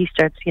angry. He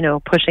starts,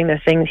 pushing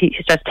their things. He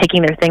starts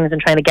taking their things and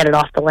trying to get it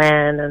off the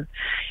land, or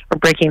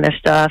breaking their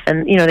stuff.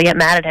 And, they get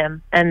mad at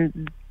him.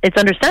 And it's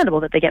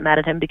understandable that they get mad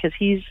at him because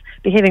he's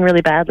behaving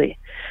really badly.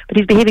 But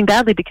he's behaving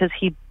badly because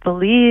he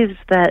believes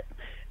that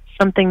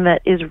something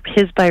that is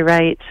his by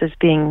rights is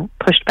being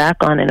pushed back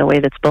on in a way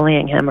that's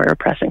bullying him or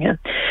oppressing him.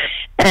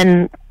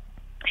 And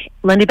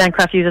Lundy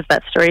Bancroft uses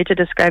that story to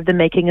describe the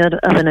making of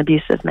an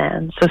abusive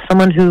man. So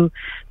someone who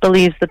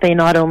believes that they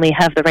not only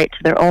have the right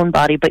to their own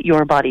body, but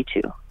your body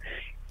too.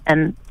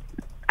 And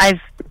I've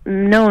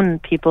known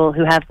people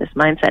who have this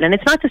mindset. And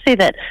it's not to say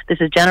that this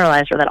is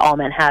generalized or that all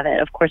men have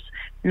it. Of course,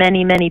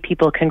 many, many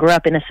people can grow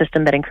up in a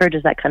system that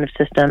encourages that kind of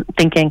system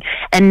thinking,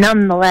 and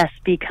nonetheless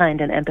be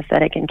kind and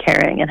empathetic and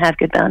caring and have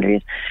good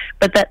boundaries.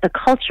 But that the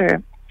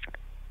culture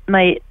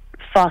might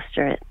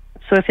foster it.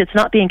 So if it's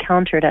not being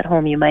countered at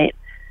home, you might,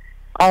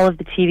 all of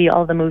the TV,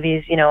 all of the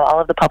movies,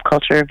 all of the pop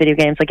culture, video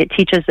games, like, it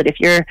teaches that if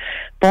you're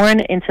born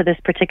into this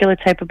particular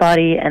type of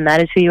body and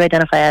that is who you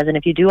identify as, and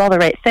if you do all the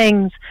right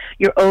things,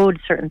 you're owed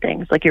certain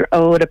things. Like, you're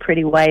owed a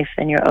pretty wife,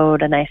 and you're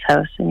owed a nice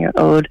house, and you're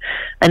owed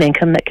an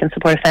income that can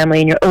support a family,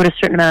 and you're owed a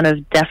certain amount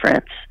of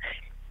deference.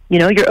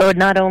 You're owed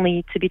not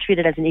only to be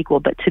treated as an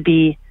equal, but to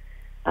be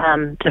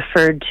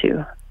deferred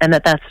to, and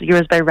that's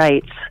yours by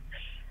rights.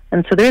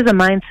 And so there's a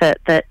mindset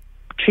that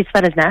treats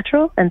that as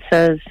natural and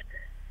says,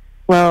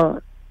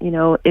 well,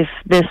 if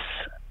this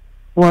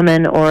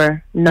woman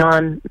or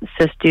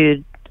non-cis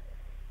dude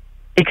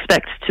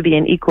expects to be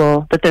an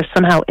equal, that they're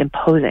somehow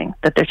imposing,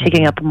 that they're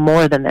taking up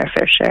more than their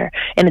fair share.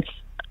 And it's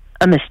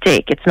a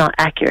mistake. It's not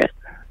accurate.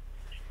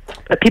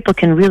 But people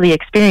can really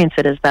experience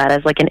it as that,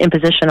 as like an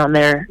imposition on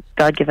their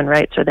God-given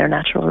rights or their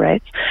natural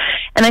rights.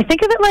 And I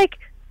think of it like,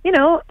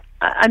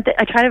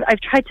 I've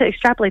tried to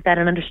extrapolate that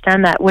and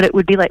understand that, what it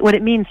would be like, what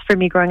it means for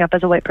me growing up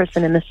as a white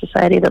person in this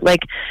society. That,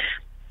 like,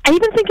 I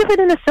even think of it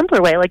in a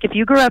simpler way. Like, if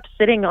you grew up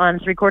sitting on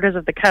 3/4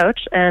 of the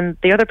couch and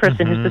the other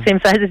person who's the same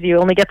size as you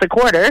only gets a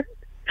quarter,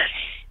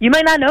 you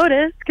might not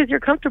notice because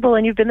you're comfortable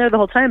and you've been there the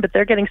whole time, but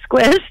they're getting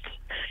squished.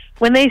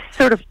 When they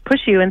sort of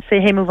push you and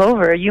say, hey, move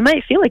over, you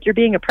might feel like you're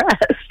being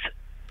oppressed.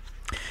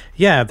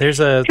 Yeah, there's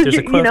a quote.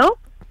 You know?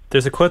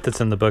 There's a quote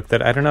that's in the book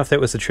that I don't know if that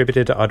was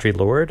attributed to Audre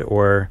Lorde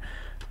or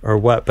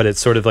what, but it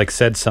sort of like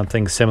said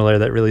something similar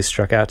that really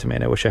struck out to me,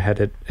 and I wish I had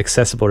it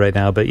accessible right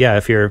now. But yeah,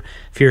 if you're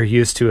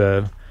used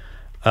to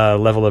a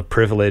level of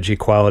privilege,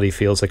 equality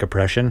feels like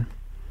oppression.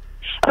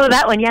 Oh,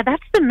 that one. Yeah,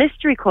 that's the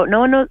mystery quote.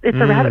 No one knows. It's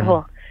a rabbit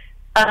hole.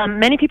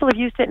 Many people have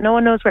used it. No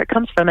one knows where it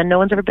comes from, and no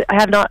one's ever.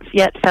 I have not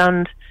yet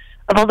found.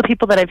 Of all the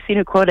people that I've seen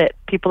who quote it,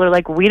 people are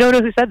like, we don't know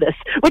who said this,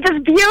 which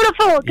is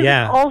beautiful because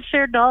it's all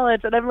shared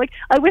knowledge. And I'm like,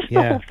 I wish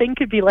the whole thing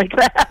could be like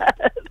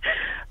that.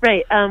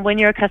 Right. When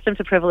you're accustomed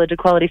to privilege,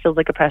 equality feels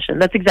like oppression.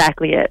 That's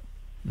exactly it.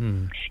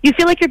 You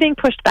feel like you're being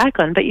pushed back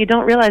on, but you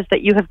don't realize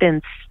that you have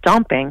been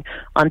stomping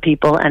on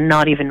people and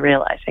not even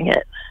realizing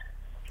it.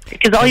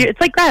 Because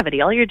it's like gravity.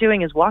 All you're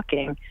doing is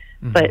walking,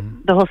 but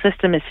the whole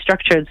system is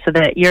structured so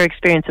that your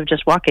experience of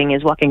just walking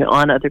is walking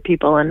on other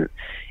people, and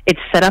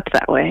it's set up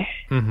that way.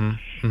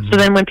 So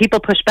then when people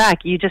push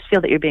back, you just feel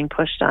that you're being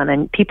pushed on,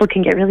 and people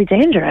can get really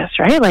dangerous,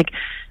 right? Like,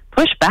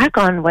 push back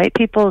on white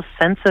people's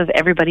sense of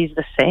everybody's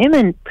the same,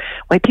 and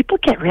white people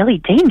get really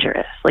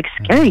dangerous, like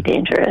scary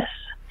dangerous.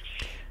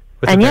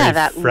 With and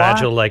that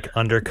fragile like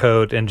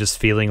undercoat, and just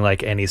feeling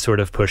like any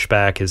sort of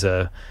pushback is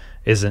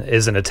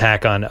an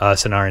attack on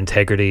us and our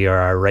integrity or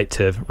our right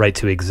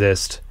to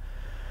exist.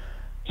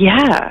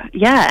 Yeah,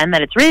 and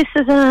that it's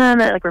racism,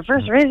 like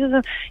reverse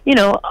racism,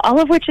 all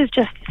of which is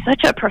just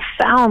such a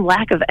profound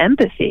lack of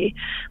empathy,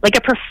 like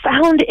a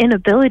profound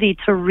inability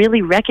to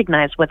really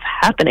recognize what's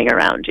happening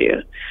around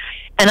you.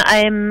 And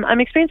I'm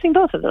experiencing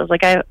both of those.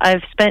 Like,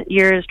 I've spent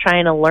years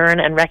trying to learn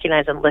and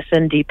recognize and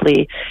listen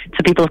deeply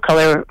to people of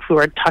color who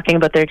are talking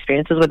about their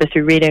experiences, whether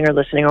through reading or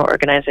listening or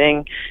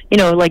organizing,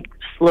 like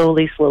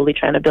slowly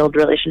trying to build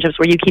relationships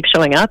where you keep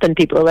showing up and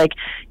people are like,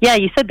 yeah,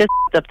 you said this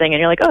up thing, and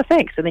you're like, oh,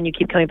 thanks. And then you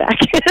keep coming back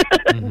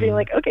and being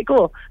like, okay,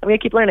 cool. I'm going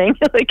to keep learning.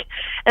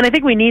 And I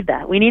think we need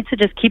that. We need to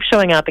just keep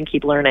showing up and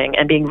keep learning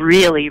and being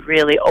really,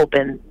 really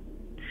open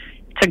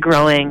to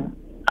growing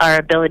our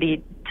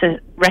ability to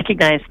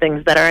recognize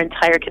things that our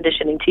entire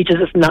conditioning teaches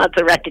us not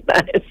to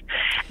recognize.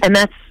 And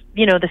that's,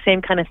 the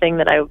same kind of thing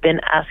that I've been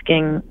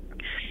asking,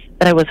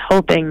 that I was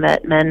hoping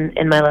that men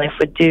in my life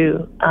would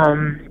do,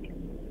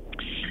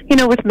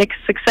 with mixed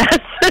success.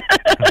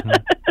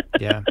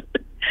 Yeah.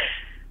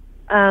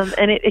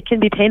 And it can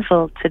be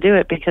painful to do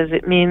it because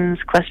it means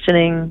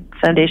questioning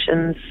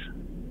foundations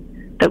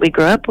that we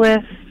grew up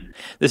with.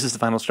 This is The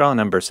Final Straw,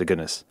 and I'm Bursa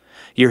Goodness.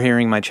 You're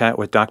hearing my chat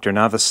with Dr.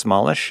 Nava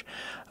Smallish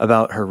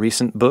about her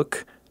recent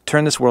book,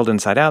 Turn This World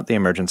Inside Out, The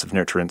Emergence of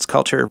Nurturance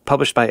Culture,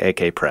 published by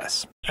AK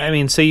Press. I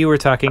mean, so you were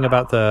talking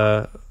about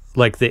the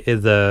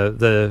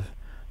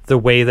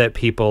way that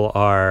people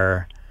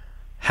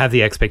have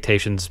the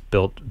expectations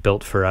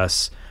built for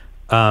us,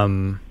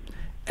 and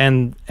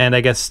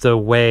I guess the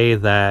way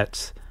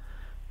that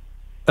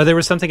there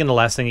was something in the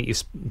last thing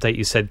that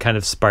you said kind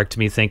of sparked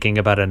me thinking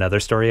about another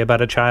story about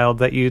a child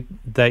that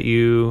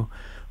you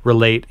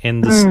relate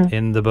in this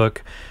in the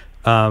book,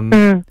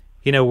 where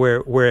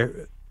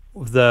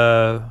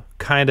the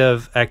kind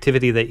of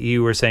activity that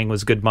you were saying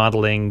was good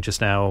modeling just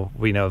now,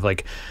 of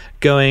like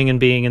going and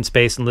being in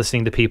space and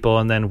listening to people,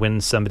 and then when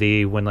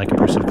like a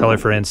person of color,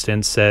 for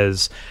instance,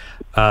 says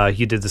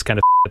you did this kind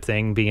of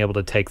thing, being able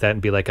to take that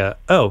and be like,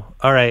 oh,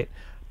 all right,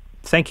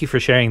 thank you for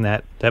sharing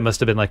that. That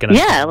must have been like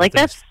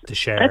that's to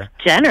share. That's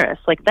generous.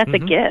 Like, that's a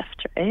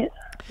gift, right?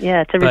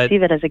 Yeah, to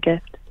receive it as a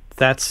gift.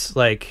 That's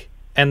like,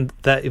 and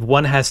that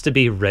one has to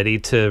be ready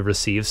to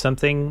receive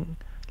something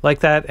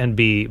like that and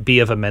be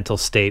of a mental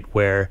state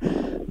where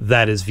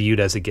that is viewed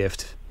as a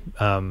gift.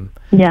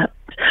 Yeah.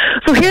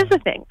 So here's the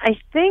thing. I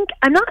think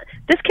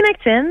this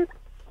connects in,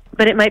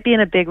 but it might be in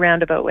a big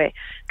roundabout way.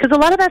 Because a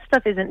lot of that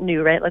stuff isn't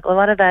new, right? Like, a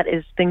lot of that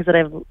is things that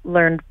I've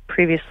learned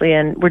previously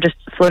and were just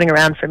floating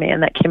around for me,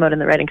 and that came out in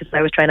the writing because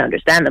I was trying to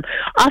understand them.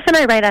 Often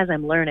I write as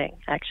I'm learning,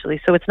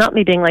 actually. So it's not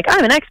me being like,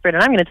 I'm an expert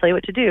and I'm going to tell you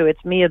what to do.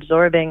 It's me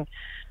absorbing,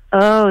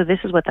 oh, this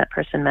is what that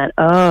person meant.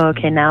 Oh,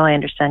 okay, now I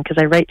understand, because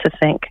I write to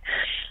think.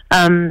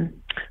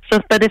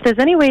 But if there's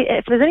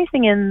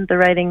anything in the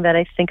writing that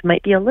I think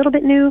might be a little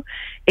bit new,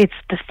 it's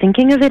the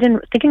thinking of it and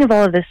thinking of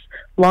all of this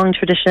long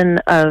tradition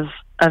of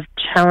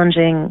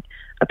challenging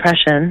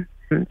oppression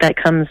that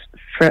comes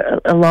for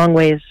a long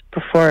ways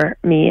before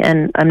me,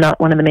 and I'm not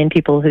one of the main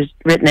people who's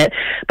written it,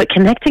 but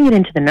connecting it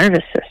into the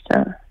nervous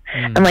system.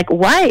 And like,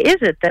 why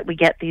is it that we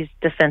get these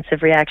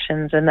defensive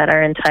reactions and that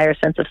our entire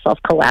sense of self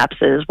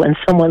collapses when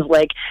someone's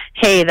like,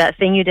 hey, that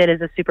thing you did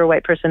is a super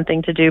white person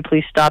thing to do,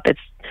 please stop, it's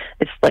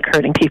like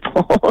hurting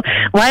people.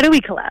 Why do we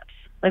collapse?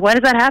 Like, why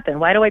does that happen?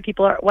 Why do white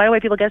people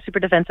get super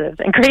defensive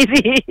and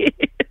crazy?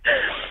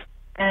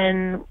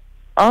 And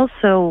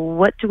also,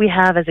 what do we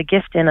have as a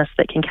gift in us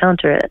that can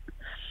counter it?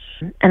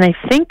 And I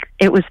think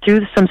it was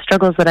through some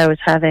struggles that I was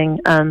having.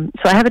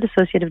 So I have a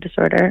dissociative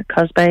disorder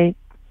caused by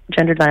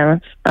gendered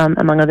violence,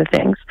 among other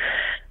things.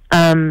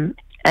 And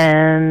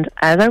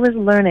as I was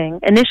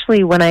learning,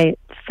 initially when I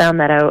found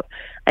that out,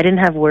 I didn't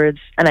have words,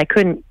 and I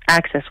couldn't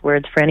access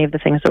words for any of the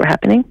things that were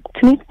happening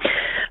to me.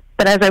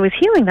 But as I was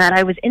healing that,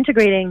 I was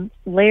integrating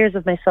layers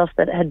of myself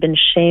that had been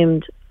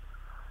shamed.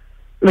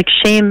 Like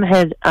shame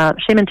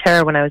and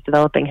terror when I was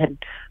developing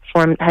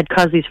had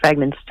caused these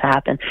fragments to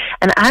happen.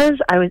 And as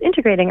I was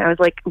integrating, I was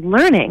like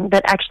learning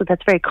that actually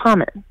that's very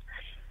common,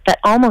 that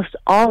almost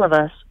all of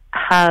us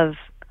have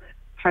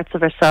parts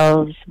of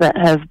ourselves that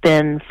have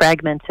been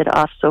fragmented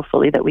off so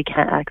fully that we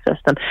can't access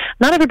them.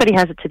 Not everybody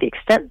has it to the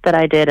extent that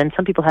I did, and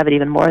some people have it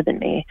even more than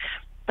me.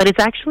 But it's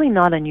actually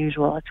not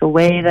unusual. It's a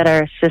way that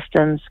our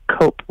systems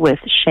cope with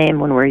shame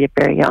when we're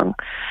very young.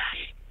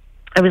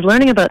 I was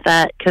learning about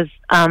that because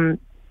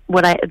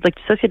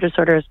dissociative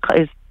disorder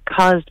is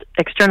caused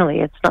externally.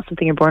 It's not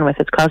something you're born with.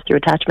 It's caused through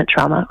attachment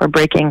trauma or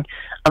breaking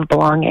of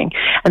belonging.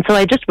 And so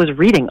I just was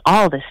reading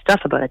all this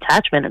stuff about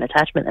attachment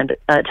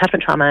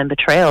trauma and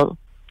betrayal,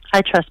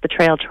 high trust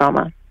betrayal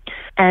trauma.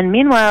 And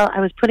meanwhile,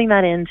 I was putting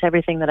that into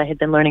everything that I had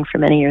been learning for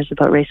many years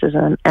about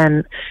racism,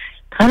 and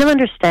kind of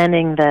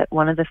understanding that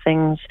one of the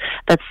things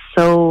that's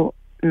so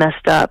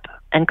messed up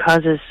and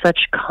causes such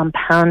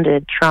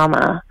compounded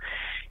trauma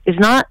is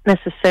not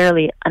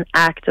necessarily an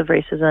act of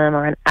racism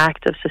or an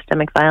act of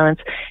systemic violence.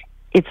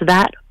 It's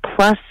that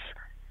plus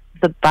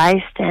the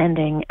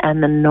bystanding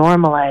and the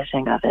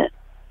normalizing of it.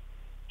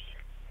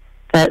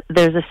 That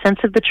there's a sense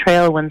of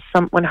betrayal when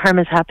harm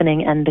is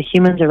happening and the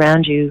humans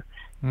around you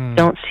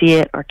don't see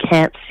it or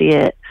can't see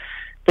it.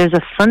 There's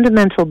a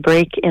fundamental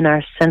break in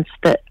our sense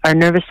that our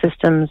nervous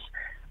systems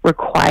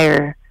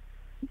require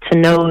to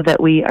know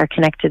that we are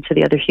connected to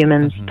the other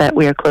humans that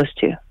we are close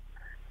to.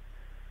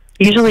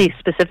 Usually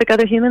specific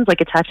other humans,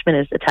 like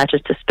attachment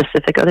attaches to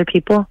specific other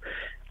people.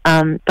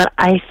 But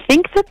I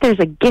think that there's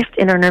a gift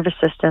in our nervous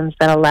systems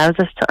that allows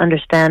us to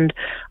understand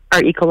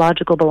our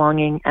ecological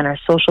belonging and our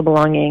social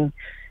belonging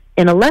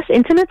in a less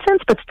intimate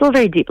sense, but still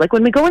very deep. Like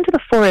when we go into the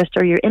forest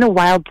or you're in a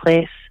wild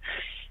place,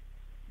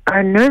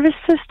 our nervous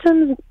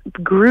systems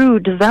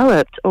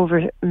developed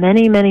over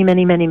many, many,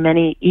 many, many,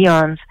 many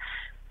eons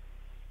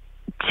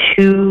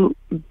to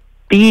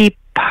be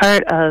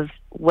part of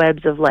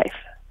webs of life.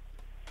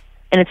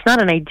 And it's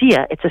not an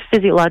idea, it's a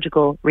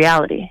physiological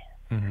reality.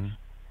 Mm-hmm.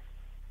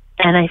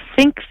 And I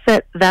think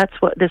that that's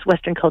what this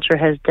Western culture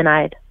has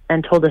denied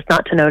and told us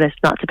not to notice,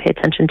 not to pay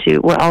attention to.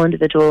 We're all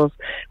individuals.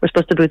 We're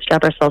supposed to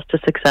bootstrap ourselves to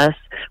success.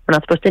 We're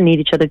not supposed to need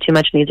each other too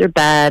much. Needs are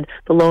bad.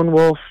 The lone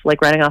wolf,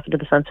 like riding off into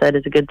the sunset,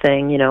 is a good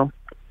thing, you know.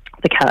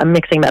 I'm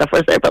mixing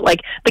metaphors there, but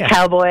like the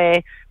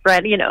cowboy,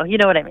 right? You know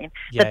what I mean.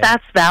 Yeah,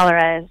 that's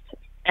valorized.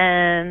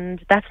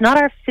 And that's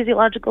not our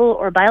physiological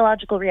or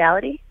biological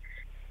reality.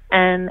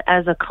 And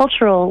as a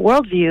cultural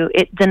worldview,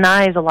 it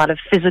denies a lot of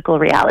physical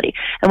reality.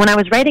 And when I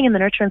was writing in the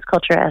Nurturance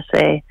Culture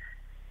essay,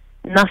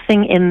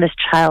 nothing in this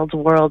child's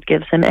world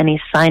gives him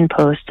any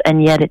signpost,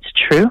 and yet it's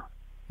true.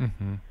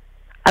 Mm-hmm.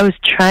 I was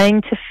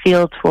trying to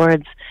feel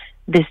towards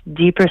this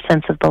deeper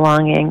sense of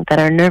belonging that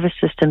our nervous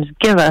systems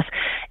give us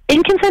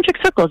in concentric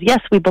circles. Yes,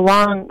 we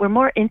belong. We're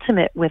more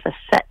intimate with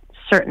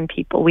certain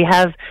people. We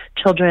have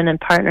children and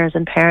partners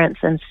and parents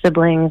and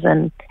siblings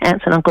and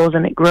aunts and uncles,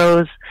 and it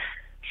grows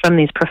from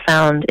these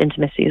profound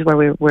intimacies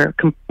where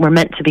we're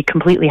meant to be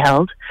completely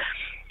held.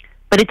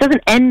 But it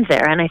doesn't end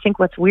there, and I think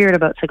what's weird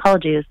about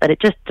psychology is that it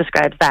just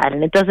describes that,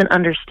 and it doesn't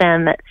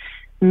understand that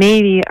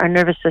maybe our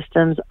nervous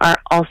systems are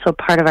also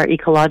part of our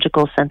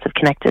ecological sense of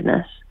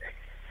connectedness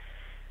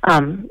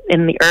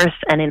in the earth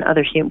and in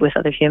with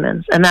other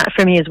humans. And that,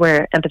 for me, is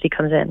where empathy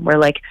comes in. We're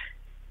like,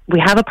 we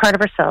have a part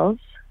of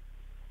ourselves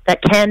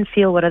that can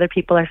feel what other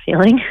people are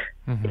feeling.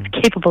 Mm-hmm.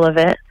 It's capable of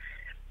it.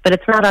 But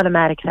it's not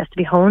automatic. It has to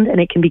be honed, and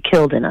it can be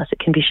killed in us. It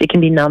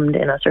can be numbed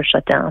in us or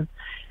shut down.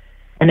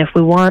 And if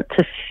we want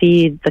to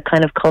feed the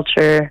kind of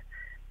culture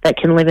that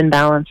can live in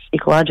balance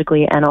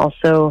ecologically and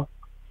also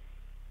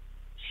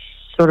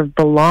sort of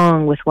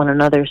belong with one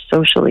another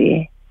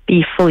socially,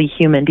 be fully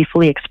human, be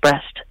fully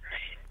expressed,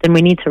 then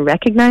we need to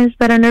recognize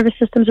that our nervous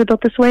systems are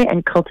built this way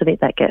and cultivate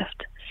that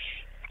gift.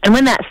 And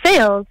when that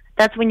fails,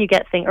 that's when you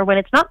get or when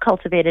it's not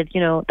cultivated,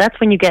 that's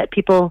when you get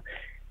people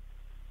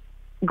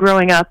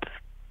growing up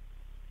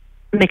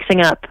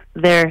mixing up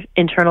their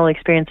internal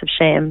experience of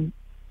shame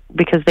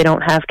because they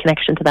don't have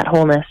connection to that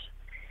wholeness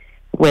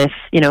with,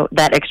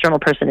 that external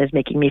person is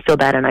making me feel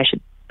bad and I should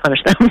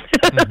punish them.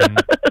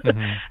 Mm-hmm.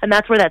 Mm-hmm. And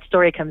that's where that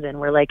story comes in.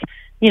 We're like,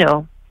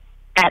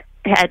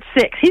 at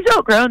 6, he's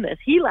outgrown this.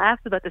 He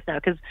laughs about this now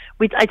because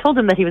I told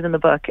him that he was in the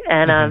book,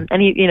 and and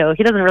he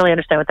doesn't really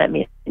understand what that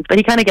means, but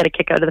he kind of got a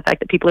kick out of the fact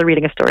that people are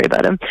reading a story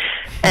about him,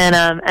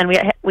 and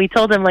we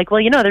told him, like,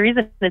 well, the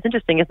reason it's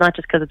interesting is not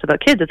just because it's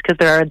about kids, it's because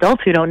there are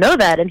adults who don't know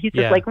that, and he's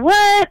just like,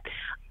 what?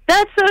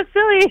 That's so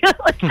silly.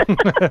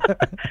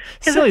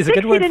 Silly is a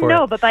good word for it. He didn't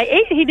know, but by 8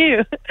 he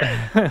knew.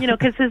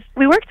 Because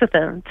we worked with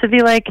him to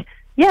be like,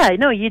 yeah,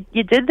 no, you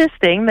did this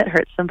thing that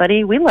hurt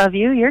somebody. We love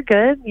you. You're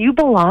good. You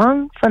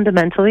belong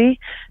fundamentally.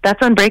 That's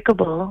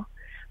unbreakable.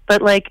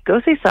 but like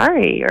go say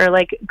sorry, or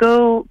like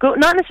go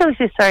not necessarily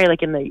say sorry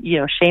like in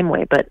the shame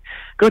way, but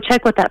go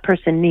check what that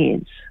person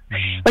needs.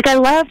 Like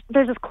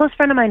there's this close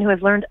friend of mine who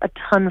I've learned a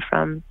ton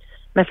from,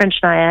 my friend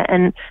Shania,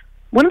 and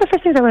one of the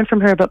first things I learned from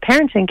her about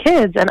parenting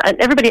kids, and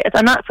everybody,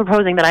 I'm not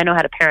proposing that I know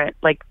how to parent,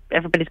 like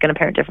everybody's going to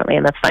parent differently,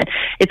 and that's fine.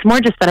 It's more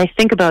just that I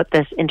think about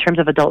this in terms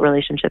of adult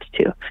relationships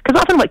too.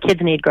 Because often what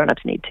kids need,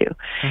 grown-ups need too,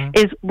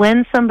 is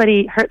when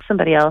somebody hurts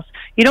somebody else,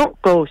 you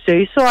don't go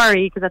say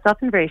sorry, because that's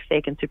often very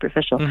fake and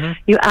superficial.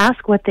 You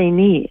ask what they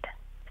need.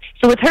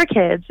 So with her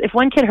kids, if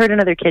one kid hurt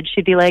another kid,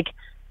 she'd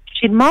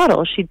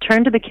model, she'd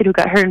turn to the kid who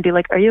got hurt and be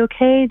like, are you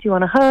okay? Do you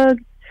want a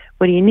hug?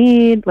 What do you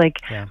need? Like,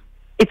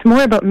 it's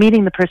more about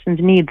meeting the person's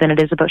need than it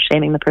is about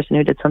shaming the person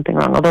who did something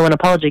wrong, although an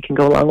apology can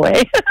go a long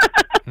way.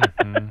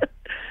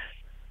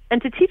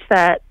 And to teach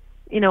that,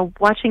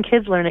 watching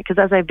kids learn it, because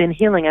as I've been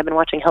healing, I've been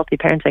watching healthy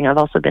parenting, I've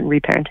also been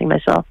reparenting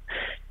myself,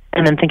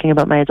 and then thinking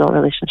about my adult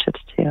relationships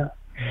too. So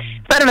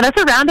I don't know,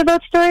 that's a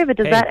roundabout story, but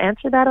does that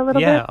answer that a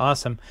little bit? Yeah,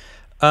 awesome.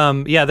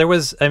 There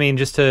was,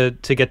 just to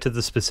get to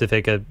the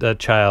specific, a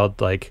child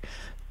like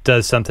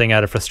does something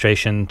out of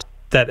frustration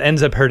that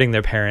ends up hurting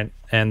their parent,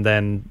 and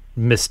then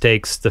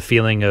mistakes the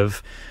feeling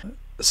of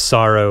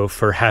sorrow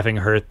for having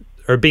hurt,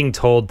 or being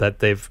told that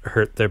they've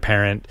hurt their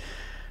parent,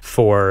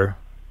 for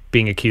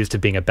being accused of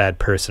being a bad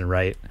person,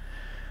 right?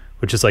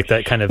 Which is like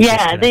that kind of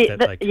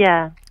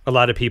a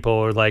lot of people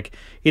are like,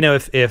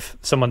 if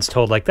someone's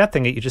told like that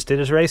thing that you just did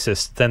is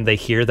racist, then they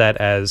hear that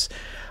as,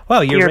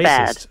 well, you're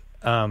racist.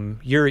 Bad.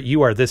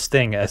 You are this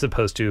thing, as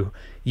opposed to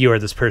you are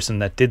this person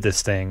that did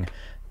this thing,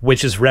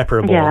 which is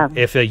reparable. Yeah.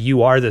 If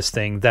you are this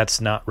thing,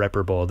 that's not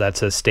reparable.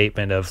 That's a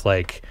statement of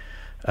like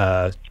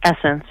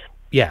essence.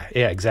 Yeah,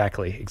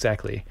 exactly.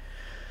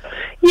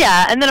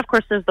 Yeah, and then of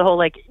course there's the whole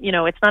like,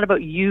 it's not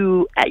about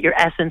you at your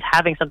essence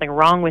having something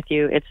wrong with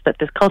you. It's that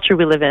this culture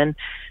we live in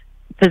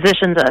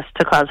positions us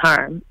to cause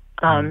harm.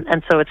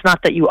 And so it's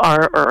not that you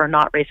are or are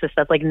not racist.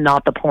 That's like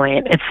not the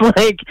point. It's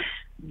like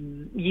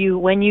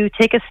when you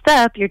take a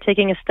step, you're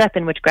taking a step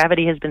in which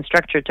gravity has been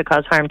structured to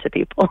cause harm to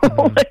people.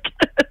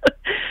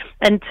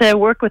 And to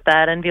work with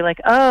that and be like,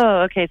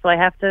 oh, okay, so I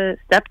have to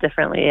step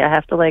differently. I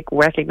have to like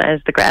recognize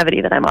the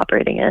gravity that I'm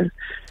operating in.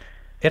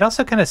 It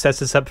also kind of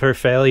sets us up for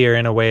failure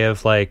in a way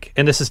of like,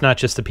 and this is not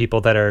just the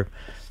people that are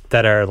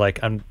like,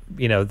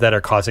 that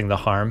are causing the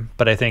harm,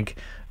 but I think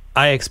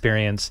I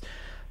experience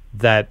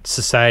that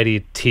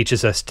society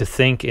teaches us to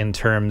think in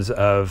terms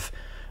of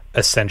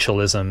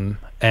essentialism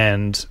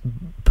and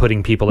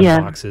putting people in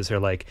boxes, or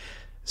like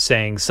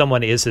saying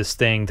someone is this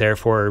thing,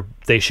 therefore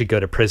they should go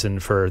to prison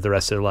for the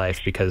rest of their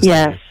life because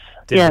they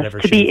did whatever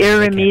to be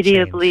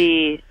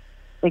irremediably,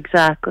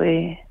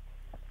 exactly.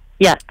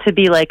 Yeah, to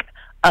be like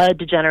a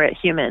degenerate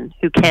human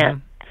who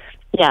can't,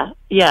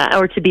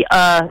 or to be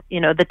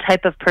the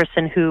type of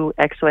person who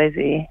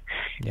XYZ.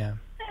 Yeah.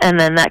 And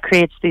then that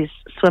creates these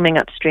swimming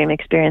upstream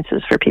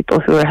experiences for people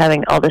who are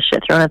having all this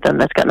shit thrown at them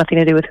that's got nothing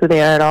to do with who they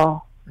are at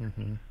all.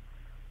 And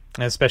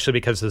especially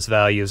because those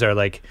values are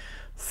like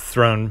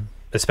thrown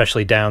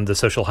especially down the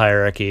social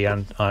hierarchy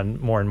on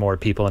more and more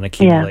people, and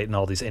accumulate in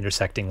all these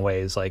intersecting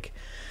ways. Like,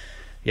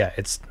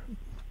 it's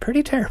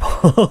pretty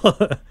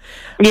terrible.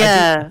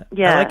 I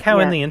like how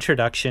in the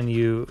introduction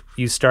you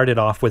started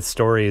off with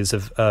stories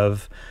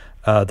of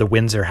the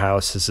Windsor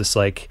House as this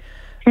like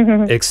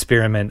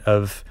experiment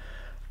of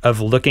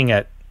looking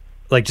at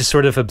like just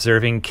sort of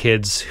observing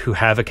kids who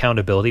have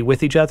accountability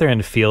with each other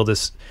and feel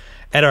this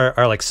and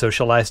are like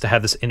socialized to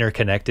have this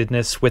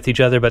interconnectedness with each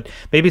other, but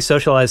maybe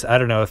socialized, I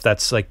don't know if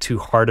that's like too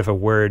hard of a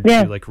word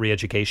to like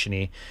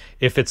re-education-y.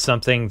 If it's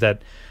something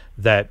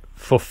that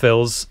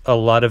fulfills a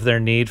lot of their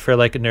need for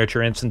like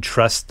nurturance and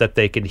trust that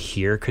they can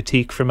hear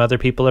critique from other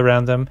people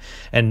around them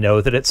and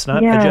know that it's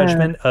not a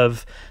judgment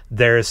of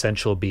their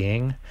essential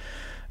being.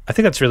 I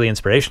think that's really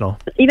inspirational.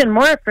 Even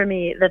more for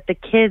me that the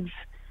kids,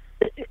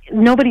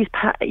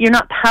 you're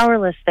not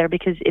powerless there,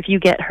 because if you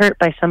get hurt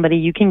by somebody,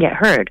 you can get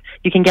heard.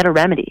 You can get a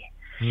remedy.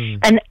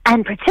 And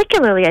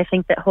particularly, I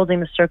think that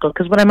holding the circle,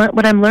 because what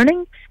I'm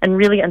learning and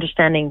really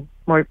understanding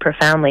more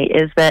profoundly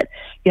is that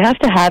you have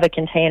to have a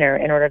container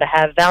in order to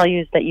have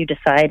values that you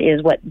decide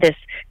is what this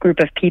group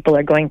of people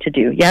are going to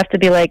do. You have to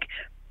be like,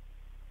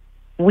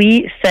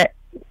 we set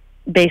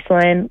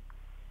baseline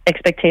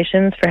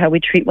expectations for how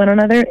we treat one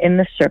another in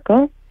this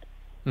circle.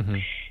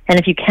 And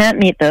if you can't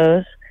meet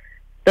those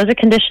are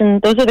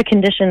the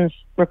conditions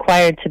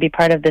required to be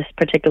part of this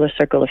particular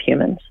circle of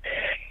humans.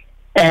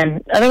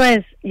 And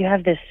otherwise, you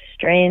have this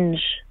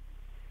strange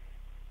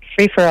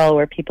free-for-all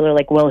where people are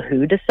like, well,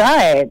 who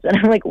decides? And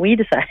I'm like, we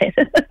decide.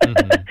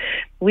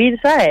 We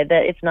decide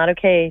that it's not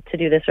okay to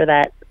do this or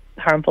that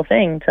harmful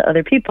thing to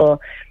other people.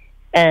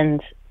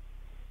 And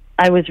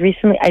I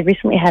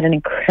recently had an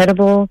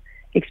incredible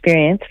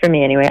experience, for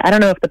me anyway. I don't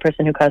know if the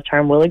person who caused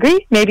harm will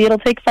agree. Maybe it'll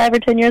take 5 or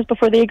 10 years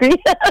before they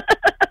agree.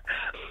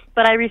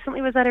 But I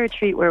recently was at a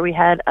retreat where we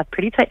had a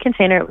pretty tight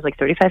container. It was like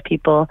 35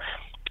 people.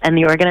 And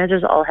the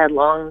organizers all had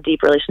long,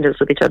 deep relationships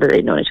with each other.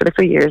 They'd known each other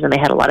for years, and they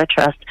had a lot of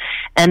trust.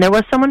 And there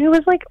was someone who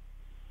was, like,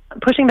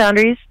 pushing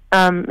boundaries,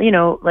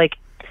 like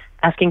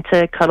asking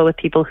to cuddle with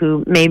people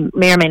who may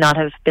or may not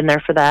have been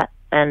there for that.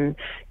 And,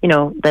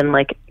 then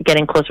like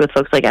getting closer with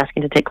folks, like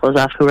asking to take clothes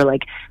off, who were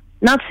like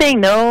not saying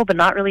no, but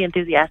not really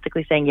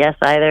enthusiastically saying yes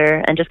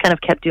either, and just kind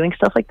of kept doing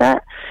stuff like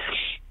that.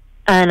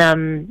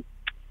 And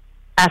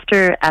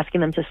after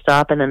asking them to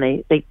stop, and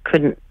then they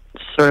couldn't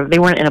they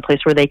weren't in a place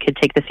where they could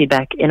take the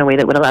feedback in a way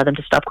that would allow them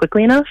to stop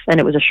quickly enough. And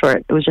it was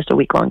just a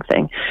week-long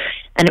thing.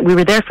 And we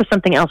were there for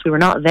something else. We were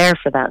not there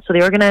for that. So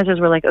the organizers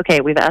were like,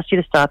 okay, we've asked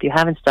you to stop. You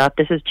haven't stopped.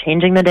 This is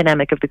changing the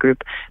dynamic of the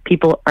group.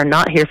 People are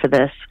not here for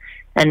this.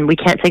 And we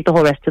can't take the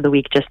whole rest of the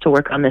week just to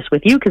work on this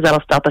with you, because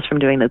that'll stop us from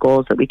doing the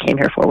goals that we came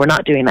here for. We're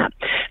not doing that.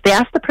 They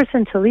asked the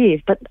person to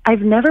leave, but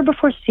I've never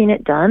before seen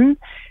it done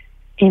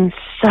in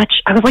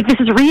I was like, this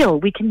is real.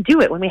 We can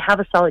do it when we have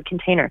a solid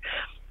container.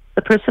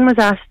 The person was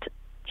asked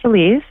to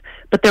leave,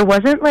 but there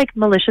wasn't like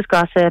malicious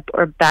gossip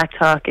or back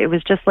talk. It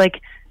was just like,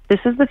 this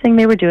is the thing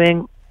they were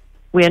doing.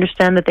 We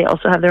understand that they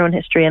also have their own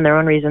history and their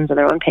own reasons and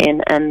their own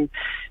pain, and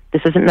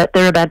this isn't that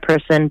they're a bad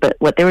person, but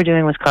what they were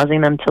doing was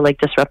causing them to like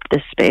disrupt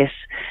this space.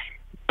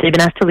 They've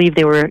been asked to leave.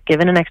 They were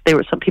given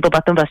some people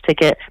bought them a bus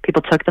ticket.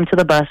 People took them to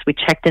the bus. We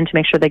checked in to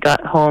make sure they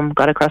got home,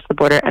 got across the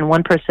border, and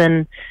one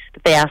person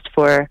that they asked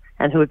for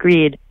and who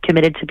agreed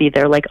committed to be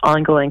their like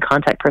ongoing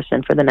contact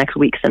person for the next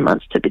weeks and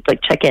months to be,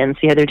 like check in,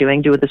 see how they're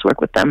doing, do this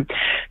work with them,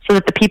 so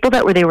that the people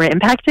that they were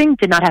impacting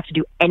did not have to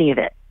do any of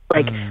it.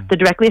 Like the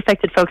directly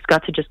affected folks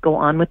got to just go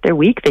on with their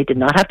week. They did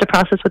not have to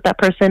process with that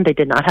person. They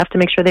did not have to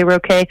make sure they were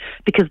okay,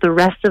 because the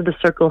rest of the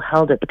circle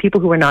held it. The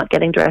people who were not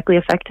getting directly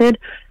affected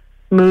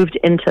moved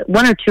into,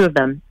 one or two of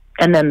them,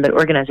 and then the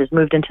organizers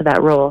moved into that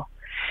role.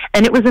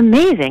 And it was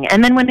amazing.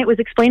 And then when it was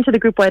explained to the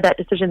group why that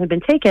decision had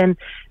been taken,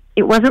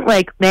 it wasn't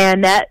like,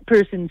 man, that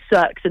person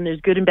sucks and there's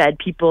good and bad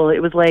people. It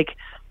was like,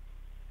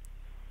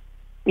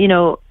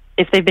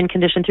 if they've been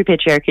conditioned through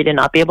patriarchy to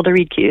not be able to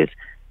read cues,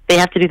 they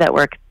have to do that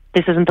work.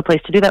 This isn't the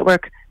place to do that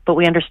work, but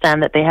we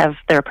understand that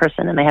they're a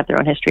person and they have their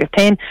own history of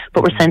pain,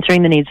 but we're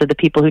censoring the needs of the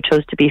people who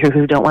chose to be here,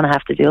 who don't want to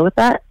have to deal with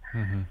that.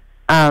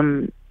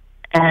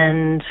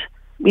 And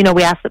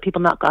we asked that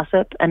people not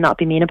gossip and not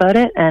be mean about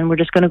it, and we're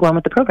just going to go on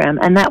with the program.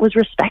 And that was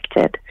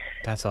respected.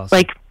 That's awesome.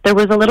 Like, there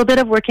was a little bit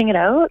of working it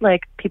out.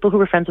 Like, people who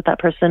were friends with that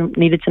person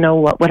needed to know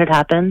what had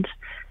happened.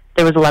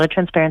 There was a lot of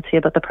transparency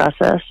about the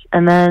process.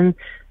 And then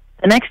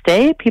the next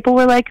day, people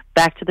were like,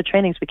 back to the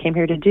trainings we came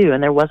here to do.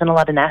 And there wasn't a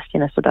lot of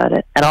nastiness about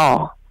it at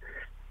all.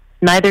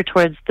 Neither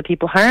towards the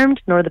people harmed,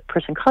 nor the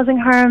person causing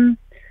harm.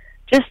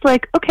 Just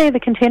like, okay, the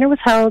container was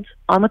held,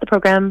 on with the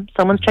program,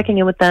 someone's checking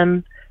in with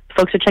them,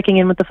 folks are checking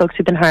in with the folks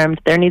who've been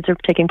harmed, their needs are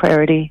taking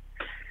priority.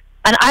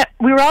 And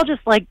we were all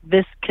just like,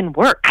 this can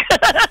work.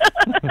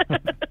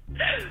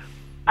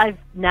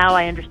 Now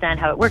I understand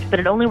how it works, but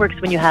it only works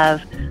when you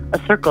have a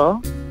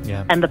circle,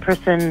 and the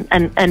person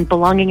and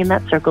belonging in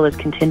that circle is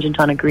contingent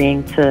on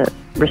agreeing to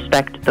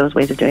respect those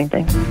ways of doing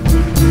things.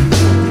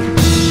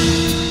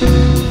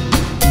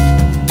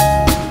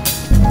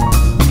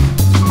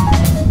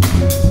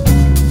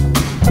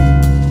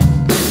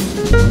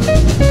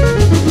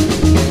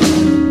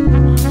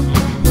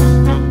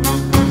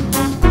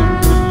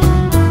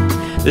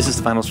 This is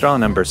The Final Straw,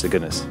 and I'm Bursa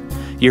Goodness.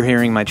 You're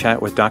hearing my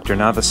chat with Dr.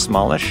 Nava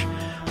Smallish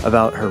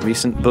about her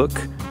recent book,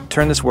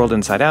 Turn This World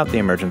Inside Out, The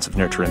Emergence of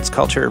Nurturance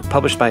Culture,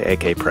 published by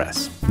AK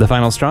Press. The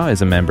Final Straw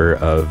is a member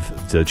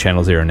of the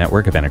Channel Zero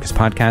network of anarchist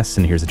podcasts,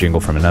 and here's a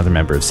jingle from another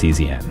member of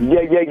CZN.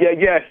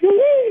 Yeah.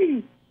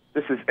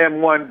 This is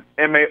M1,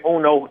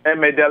 M-A-Uno,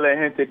 M-A de la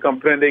gente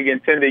comprende y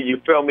entiende, you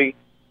feel me?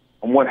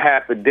 I'm one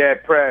half of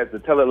Dead Prez, to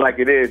tell it like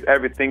it is,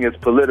 everything is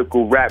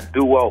political rap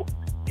duo.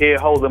 Here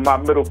holding my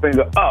middle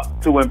finger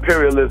up to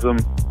imperialism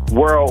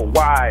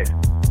worldwide.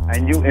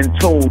 And you in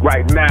tune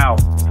right now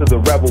to the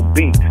Rebel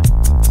Beat.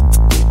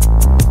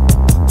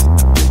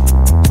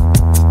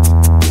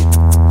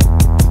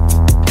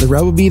 The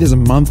Rebel Beat is a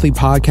monthly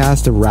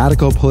podcast of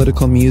radical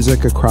political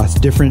music across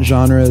different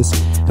genres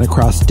and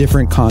across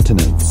different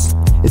continents.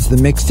 It's the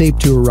mixtape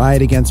to a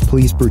riot against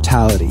police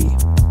brutality.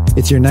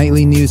 It's your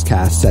nightly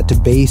newscast set to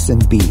bass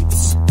and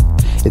beats.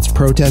 It's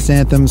protest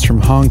anthems from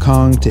Hong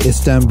Kong to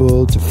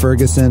Istanbul to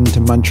Ferguson to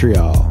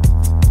Montreal.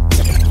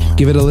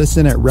 Give it a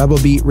listen at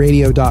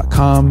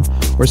rebelbeatradio.com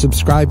or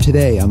subscribe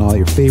today on all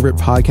your favorite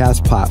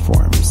podcast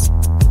platforms.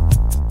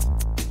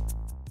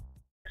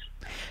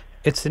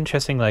 It's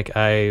interesting,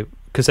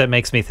 because that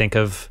makes me think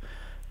of,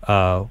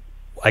 I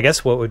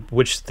guess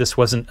which this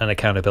wasn't an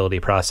accountability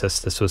process.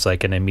 This was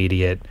like an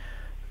immediate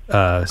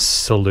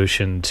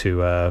solution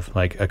to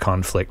a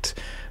conflict,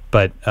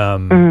 but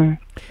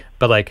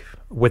like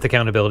with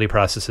accountability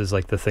processes,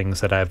 like the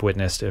things that I've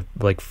witnessed,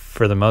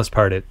 for the most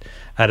part,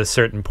 at a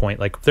certain point,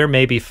 like there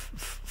may be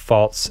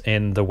faults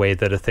in the way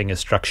that a thing is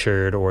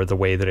structured, or the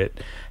way that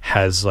it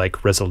has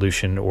like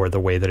resolution, or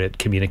the way that it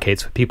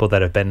communicates with people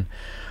that have been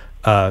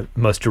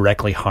most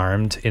directly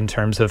harmed in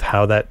terms of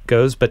how that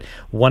goes. But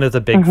one of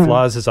the big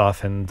flaws is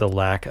often the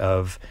lack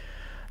of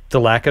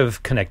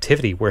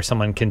connectivity, where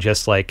someone can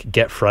just like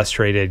get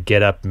frustrated,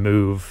 get up,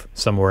 move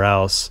somewhere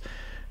else,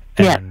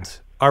 and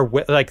are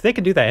like, they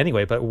can do that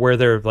anyway, but where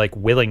they're like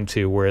willing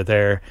to, where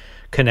their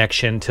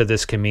connection to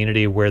this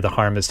community where the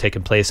harm has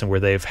taken place and where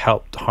they've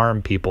helped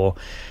harm people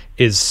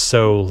is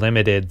so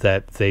limited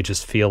that they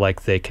just feel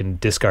like they can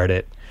discard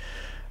it.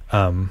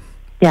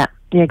 Yeah,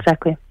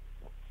 exactly.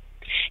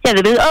 Yeah,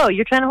 oh,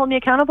 you're trying to hold me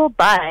accountable?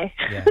 Bye.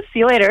 Yeah. See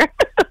you later.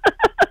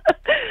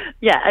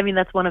 Yeah, I mean,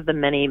 that's one of the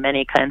many,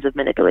 many kinds of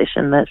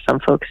manipulation that some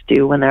folks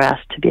do when they're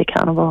asked to be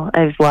accountable.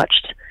 I've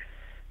watched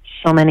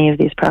so many of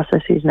these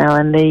processes now,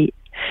 and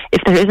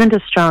if there isn't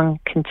a strong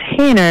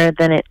container,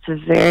 then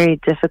it's very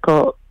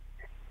difficult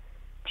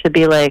to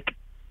be like,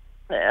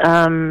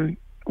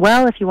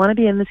 well, if you want to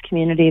be in this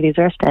community, these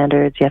are our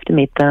standards, you have to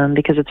meet them,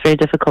 because it's very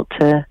difficult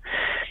to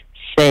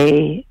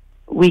say,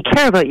 we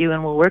care about you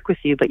and we'll work with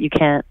you, but you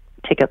can't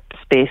take up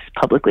space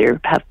publicly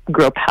or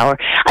grow power.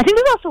 I think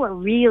there's also a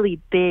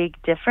really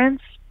big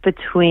difference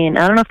between,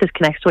 I don't know if this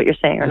connects to what you're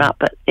saying or not,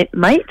 but it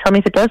might. Tell me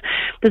if it does.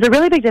 There's a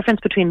really big difference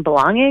between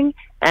belonging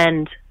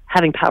and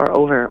having power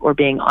over, or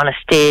being on a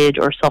stage,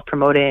 or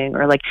self-promoting,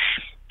 or like,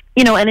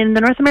 you know, and in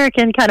the North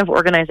American kind of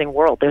organizing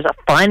world, there's a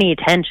funny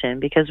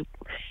tension, because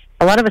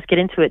a lot of us get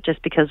into it just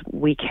because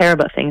we care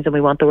about things and we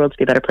want the world to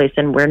be a better place,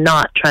 and we're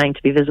not trying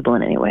to be visible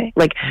in any way.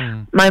 Like,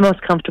 my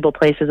most comfortable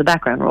place is a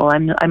background role.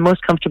 I'm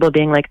most comfortable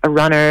being like a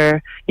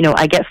runner. You know,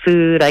 I get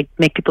food, I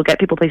get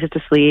people places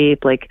to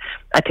sleep, like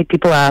I pick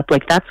people up.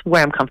 Like, that's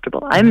where I'm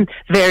comfortable. I'm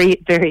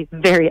very, very,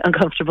 very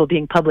uncomfortable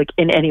being public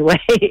in any way.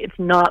 It's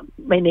not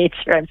my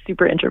nature. I'm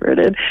super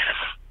introverted.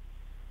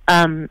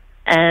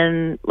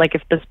 And like,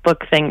 if this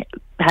book thing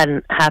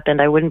hadn't happened,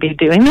 I wouldn't be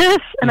doing this.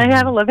 And I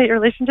have a love-hate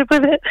relationship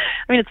with it.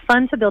 I mean, it's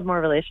fun to build more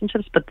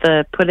relationships, but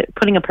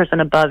putting a person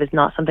above is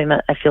not something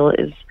that I feel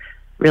is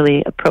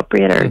really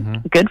appropriate or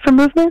good for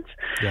movements.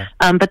 Yeah.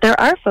 But there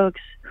are folks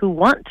who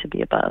want to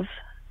be above,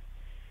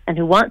 and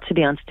who want to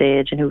be on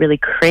stage, and who really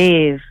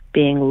crave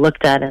being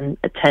looked at and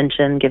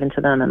attention given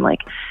to them, and like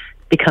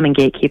becoming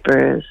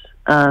gatekeepers.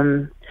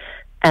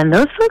 And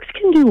those folks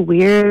can do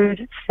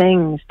weird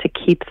things to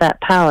keep that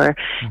power.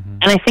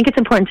 And I think it's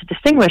important to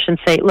distinguish and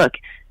say, look,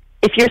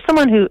 if you're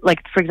someone who, like,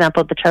 for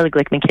example, the Charlie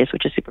Glickman case,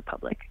 which is super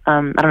public.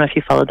 I don't know if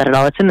you followed that at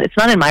all. It's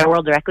not in my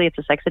world directly. It's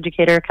a sex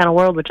educator kind of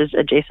world, which is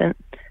adjacent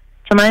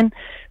to mine.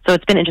 So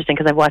it's been interesting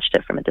because I've watched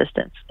it from a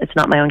distance. It's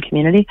not my own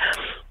community.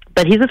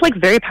 But he's this, like,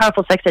 very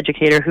powerful sex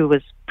educator who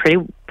was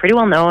pretty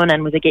well known,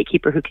 and was a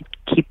gatekeeper who could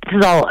keep, this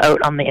is all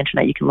out on the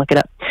internet, you can look it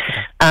up.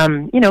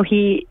 You know,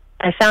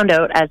 I found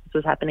out as this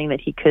was happening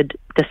that he could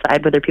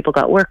decide whether people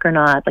got work or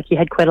not. Like, he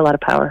had quite a lot of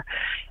power.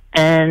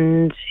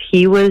 And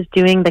he was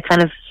doing the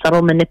kind of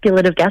subtle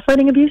manipulative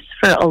gaslighting abuse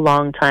for a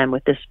long time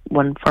with this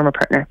one former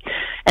partner.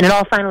 And it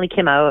all finally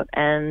came out,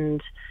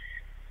 and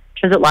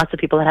turns out lots of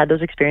people had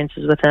those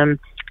experiences with him.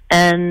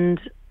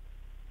 And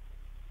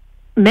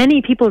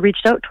many people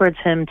reached out towards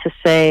him to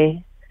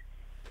say,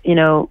 you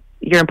know,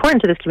 you're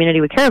important to this community,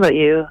 we care about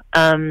you.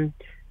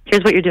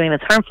 Here's what you're doing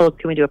that's harmful.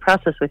 Can we do a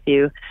process with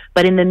you?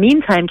 But in the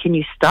meantime, can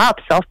you stop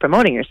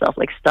self-promoting yourself?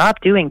 Like, stop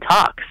doing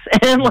talks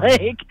and,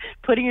 like,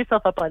 putting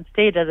yourself up on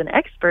stage as an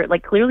expert.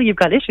 Like, clearly you've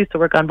got issues to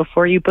work on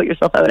before you put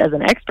yourself out as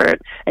an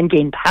expert and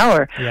gain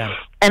power. Yeah.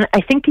 And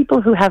I think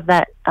people who have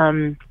that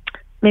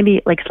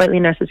maybe, like, slightly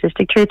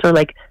narcissistic traits, or,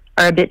 like,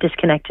 are a bit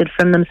disconnected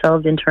from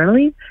themselves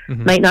internally,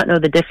 might not know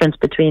the difference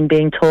between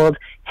being told,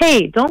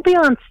 hey, don't be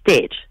on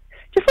stage.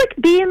 Just, like,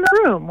 be in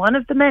the room, one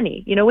of the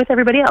many, you know, with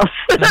everybody else.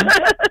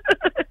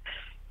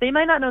 They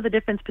might not know the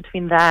difference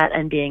between that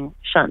and being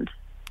shunned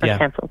or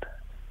canceled.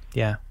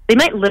 Yeah. They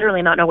might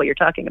literally not know what you're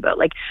talking about.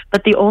 Like,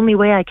 but the only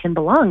way I can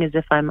belong is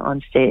if I'm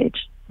on stage,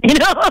 you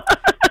know?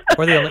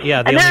 Or the only way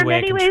I contribute. There are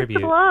many ways to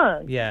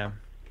belong. Yeah.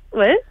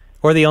 What?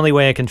 Or the only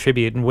way I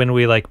contribute, and when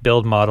we, like,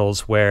 build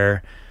models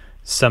where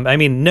I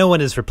mean, no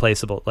one is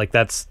replaceable. Like,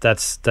 that's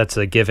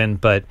a given,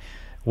 but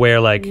where,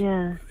 like,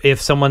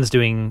 if someone's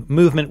doing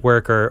movement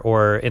work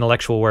or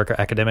intellectual work or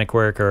academic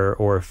work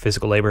or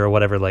physical labor or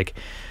whatever, like,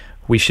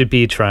 we should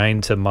be trying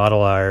to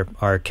model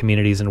our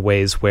communities in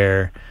ways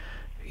where,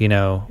 you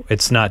know,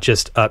 it's not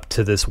just up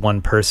to this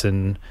one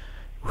person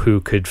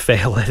who could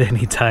fail at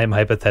any time,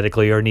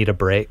 hypothetically, or need a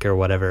break or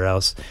whatever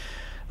else.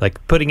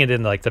 Like, putting it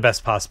in, like, the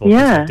best possible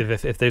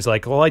perspective. If there's,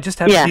 like, well, I just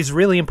have these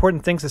really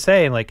important things to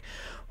say, and, like,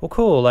 well,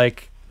 cool,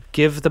 like,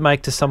 give the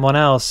mic to someone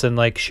else and,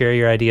 like, share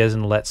your ideas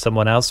and let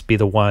someone else be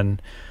the one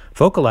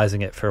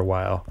vocalizing it for a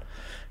while.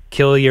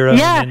 Kill your own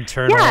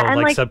internal,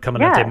 like,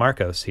 subcomandante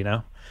Marcos, you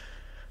know?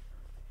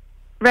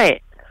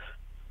 Right.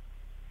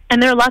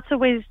 And there are lots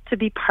of ways to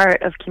be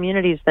part of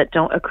communities that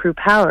don't accrue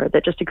power,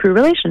 that just accrue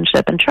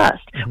relationship and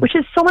trust, which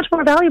is so much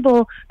more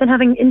valuable than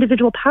having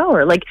individual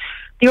power. Like,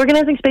 the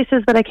organizing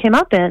spaces that I came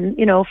up in,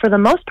 you know, for the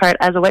most part,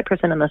 as a white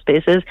person in those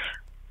spaces,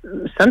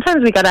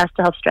 sometimes we got asked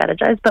to help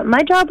strategize, but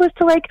my job was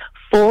to, like,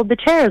 fold the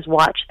chairs,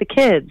 watch the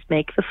kids,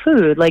 make the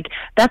food. Like,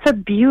 that's a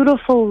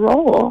beautiful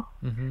role.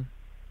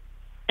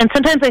 And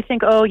sometimes I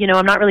think, oh, you know,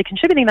 I'm not really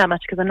contributing that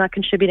much because I'm not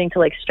contributing to,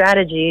 like,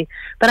 strategy,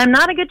 but I'm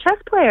not a good chess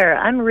player.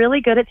 I'm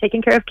really good at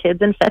taking care of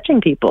kids and fetching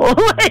people.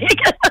 Like,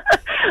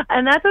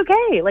 and that's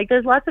okay. Like,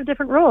 there's lots of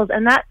different roles,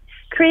 and that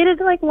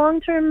created, like,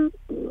 long-term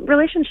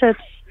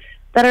relationships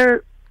that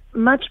are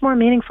much more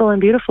meaningful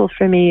and beautiful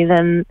for me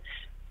than,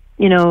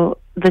 you know,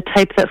 the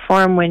type that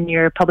form when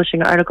you're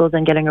publishing articles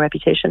and getting a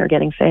reputation or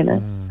getting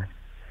famous.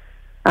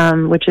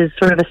 Which is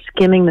sort of a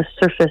skimming the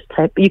surface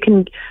type. You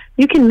can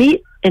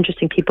meet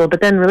interesting people,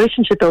 but then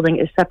relationship building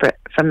is separate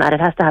from that. It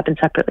has to happen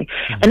separately.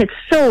 And it's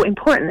so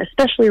important,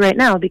 especially right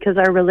now, because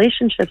our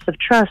relationships of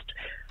trust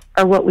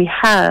are what we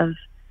have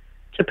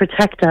to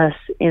protect us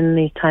in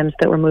these times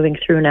that we're moving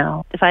through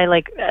now. If I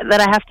that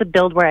I have to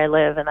build where I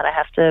live and that I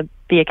have to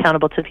be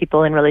accountable to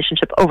people in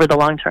relationship over the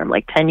long term,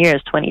 like 10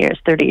 years, 20 years,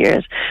 30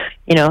 years,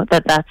 you know,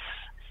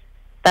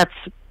 that's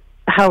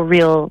how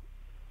real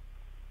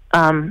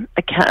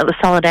the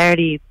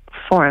solidarity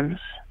forms,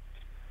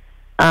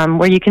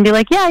 where you can be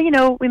like, yeah, you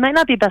know, we might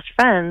not be best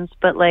friends,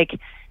 but like,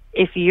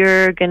 if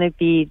you're going to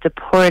be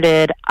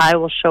deported, I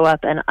will show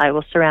up and I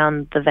will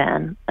surround the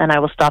van and I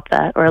will stop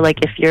that. Or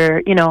like, if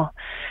you're, you know,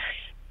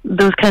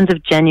 those kinds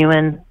of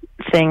genuine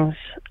things.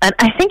 And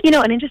I think, you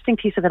know, an interesting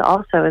piece of it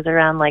also is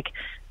around like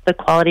the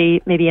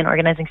quality, maybe in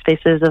organizing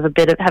spaces, of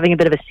having a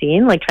bit of a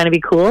scene, like trying to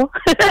be cool.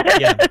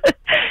 Yeah.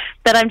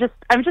 That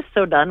I'm just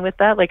so done with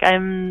that. Like,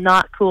 I'm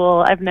not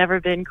cool. I've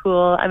never been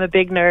cool. I'm a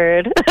big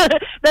nerd.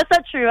 That's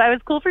not true. I was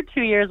cool for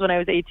 2 years when I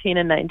was 18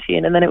 and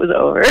 19, and then it was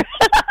over.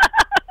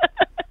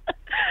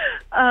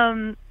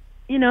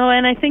 You know,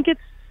 and I think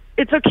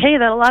it's okay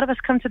that a lot of us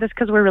come to this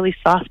because we're really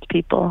soft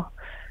people,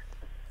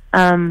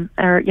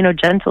 or, you know,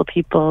 gentle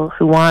people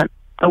who want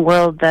a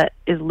world that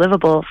is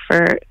livable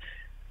for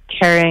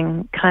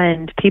caring,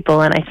 kind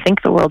people. And I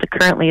think the world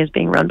currently is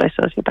being run by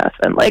sociopaths,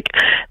 and like,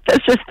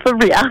 that's just the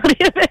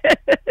reality of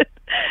it.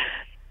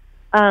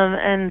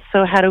 And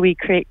so how do we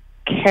create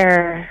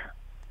care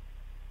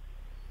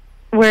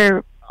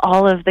where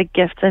all of the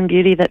gifts and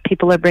beauty that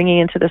people are bringing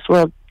into this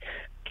world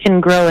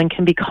can grow and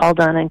can be called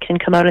on and can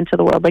come out into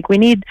the world? Like, we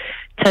need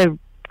to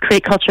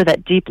create culture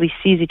that deeply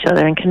sees each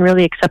other and can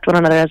really accept one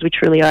another as we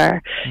truly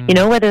are. You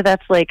know, whether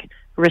that's like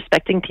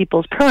respecting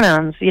people's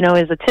pronouns, you know,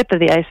 is a tip of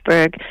the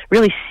iceberg.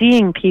 Really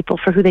seeing people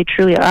for who they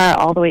truly are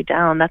all the way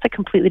down. That's a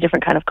completely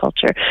different kind of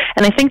culture.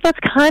 And I think that's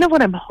kind of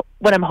what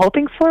I'm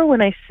hoping for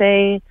when I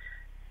say,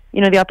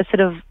 you know, the opposite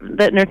of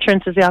that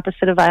nurturance is the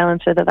opposite of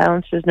violence, or that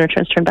violence is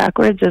nurturance turned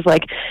backwards. Is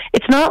like,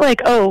 it's not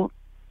like,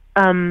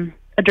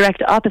 a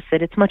direct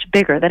opposite. It's much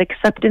bigger. That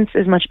acceptance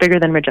is much bigger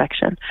than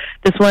rejection.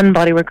 This one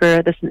body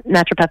worker, this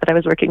naturopath that I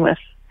was working with,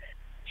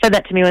 said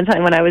that to me one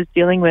time when I was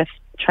dealing with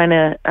trying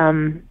to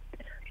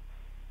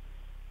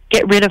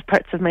get rid of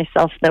parts of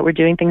myself that were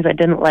doing things I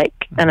didn't like.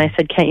 And I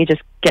said, can't you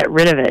just get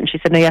rid of it? And she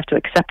said, no, you have to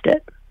accept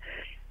it.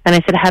 And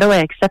I said, how do I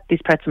accept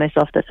these parts of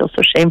myself that feel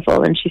so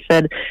shameful? And she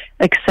said,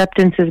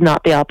 acceptance is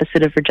not the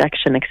opposite of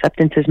rejection.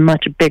 Acceptance is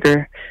much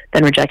bigger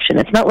than rejection.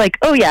 It's not like,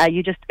 oh yeah,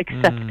 you just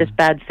accept this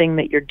bad thing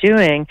that you're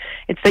doing.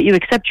 It's that you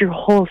accept your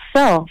whole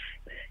self.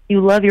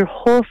 You love your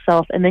whole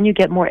self, and then you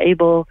get more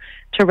able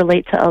to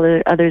relate to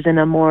others in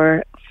a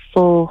more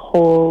full,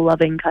 whole,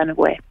 loving kind of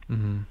way.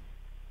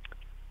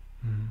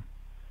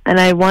 And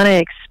I want to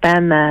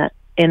expand that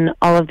in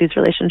all of these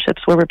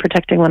relationships where we're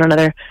protecting one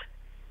another,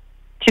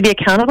 to be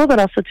accountable, but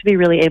also to be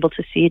really able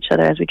to see each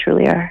other as we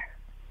truly are.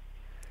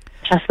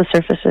 Just the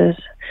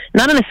surfaces.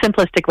 Not in a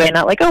simplistic way,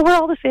 not like, oh, we're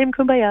all the same,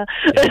 kumbaya.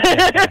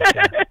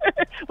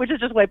 Which is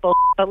just white bullshit,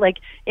 but like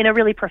in a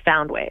really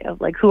profound way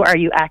of like, who are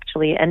you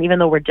actually? And even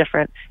though we're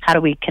different, how do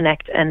we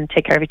connect and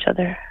take care of each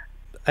other?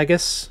 I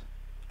guess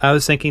I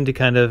was thinking to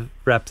kind of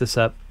wrap this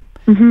up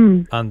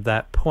on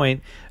that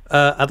point.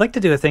 I'd like to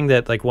do a thing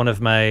that like one of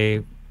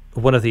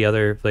the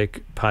other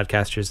like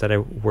podcasters that I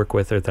work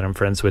with, or that I'm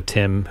friends with,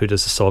 Tim, who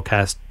does the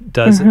Soulcast,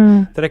 does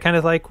that I kind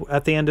of like.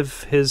 At the end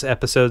of his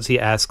episodes, he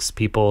asks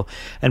people,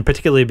 and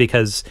particularly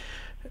because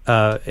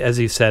as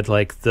you said,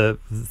 like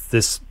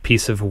this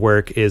piece of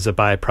work is a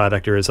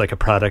byproduct, or is like a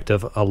product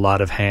of a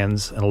lot of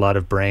hands and a lot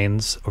of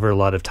brains over a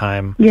lot of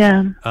time.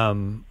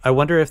 I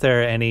wonder if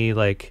there are any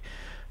like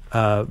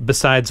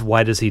besides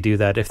why does he do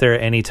that, if there are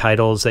any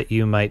titles that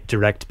you might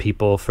direct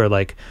people for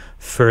like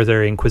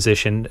further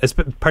inquisition.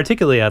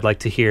 Particularly, I'd like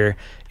to hear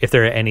if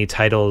there are any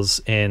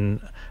titles in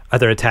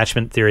either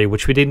attachment theory,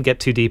 which we didn't get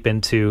too deep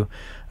into,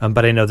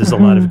 but I know there's a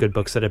lot of good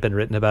books that have been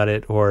written about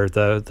it, or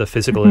the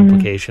physical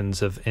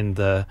implications of in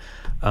the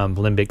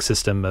limbic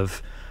system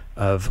of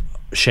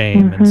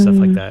shame and stuff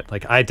like that.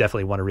 Like, I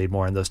definitely want to read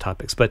more on those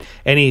topics, but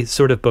any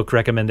sort of book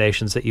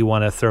recommendations that you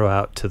want to throw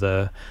out to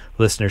the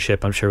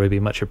listenership, I'm sure would be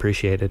much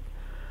appreciated.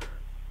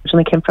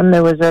 Originally came from,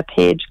 there was a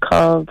page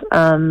called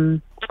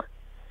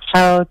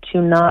How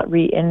to Not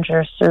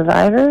Re-Injure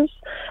Survivors,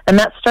 and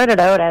that started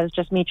out as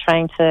just me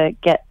trying to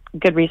get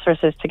good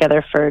resources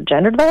together for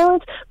gendered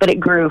violence, but it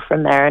grew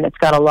from there, and it's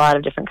got a lot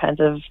of different kinds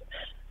of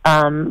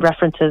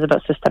references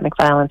about systemic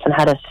violence and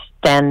how to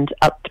stand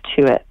up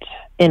to it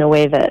in a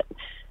way that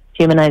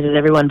humanizes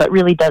everyone, but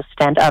really does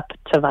stand up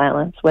to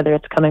violence, whether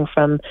it's coming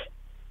from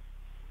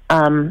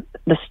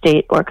the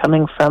state, or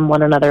coming from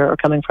one another, or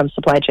coming from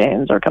supply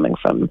chains, or coming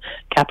from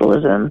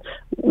capitalism,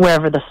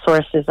 wherever the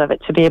source is of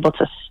it, to be able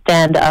to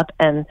stand up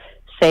and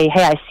say,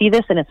 hey, I see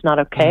this and it's not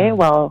okay.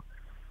 Well,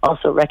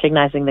 also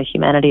recognizing the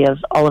humanity of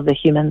all of the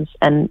humans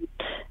and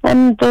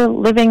the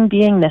living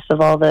beingness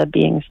of all the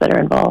beings that are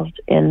involved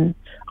in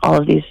all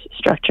of these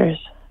structures.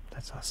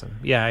 That's awesome.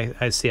 Yeah,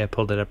 I see. I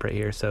pulled it up right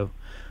here, so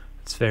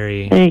it's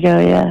very... There you go,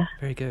 yeah.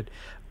 Very good.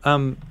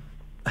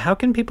 How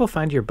can people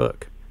find your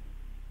book?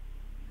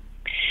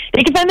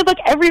 They can find the book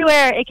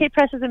everywhere. AK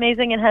Press is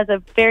amazing and has a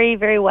very,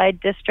 very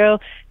wide distro.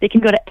 They can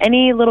go to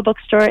any little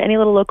bookstore, any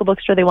little local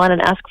bookstore they want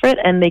and ask for it,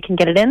 and they can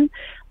get it in.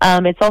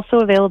 It's also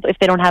available if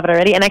they don't have it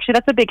already. And actually,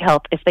 that's a big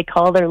help. If they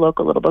call their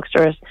local little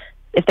bookstores,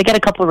 if they get a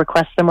couple of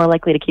requests, they're more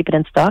likely to keep it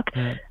in stock.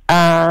 Right.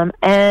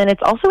 And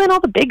it's also in all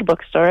the big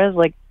bookstores,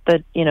 like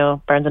the,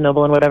 Barnes &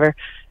 Noble and whatever.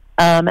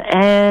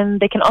 And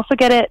they can also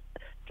get it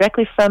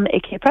directly from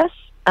AK Press.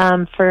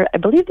 For, I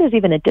believe there's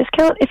even a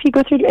discount if you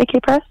go through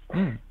AK Press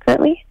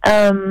currently.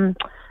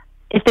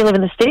 If they live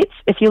in the States,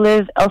 if you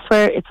live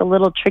elsewhere, it's a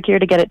little trickier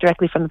to get it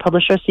directly from the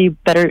publisher, so it's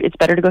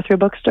better to go through a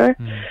bookstore.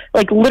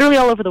 Like literally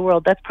all over the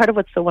world. That's part of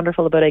what's so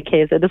wonderful about AK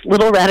is that this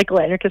little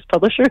radical anarchist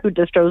publisher who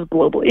distros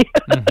globally.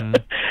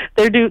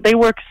 They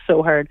work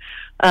so hard.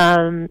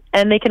 And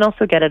they can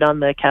also get it on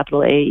the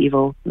capital A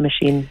evil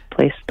machine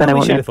place. But I we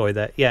won't should know. avoid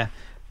that. Yeah.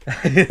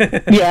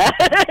 Yeah.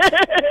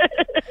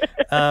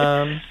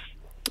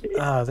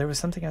 There was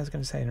something I was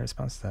going to say in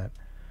response to that.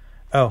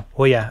 Oh,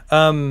 well, yeah.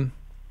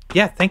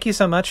 Yeah, thank you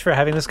so much for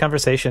having this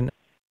conversation.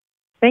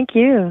 Thank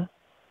you.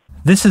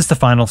 This is The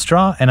Final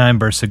Straw, and I'm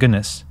Bursa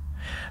Goodness.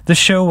 This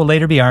show will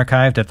later be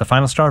archived at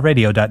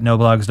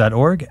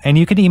thefinalstrawradio.noblogs.org, and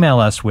you can email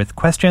us with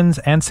questions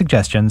and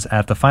suggestions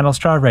at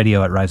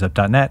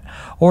thefinalstrawradio@riseup.net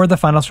or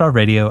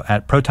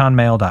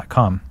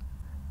thefinalstrawradio@protonmail.com.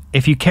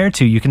 If you care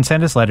to, you can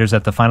send us letters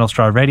at The Final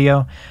Straw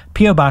Radio,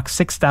 P.O. Box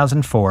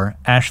 6004,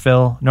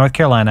 Asheville, North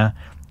Carolina,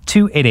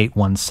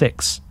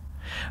 28816.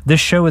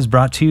 This show is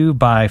brought to you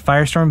by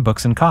Firestorm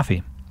Books and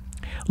Coffee.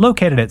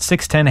 Located at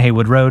 610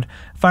 Haywood Road,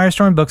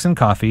 Firestorm Books and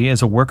Coffee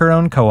is a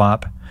worker-owned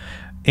co-op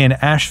in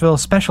Asheville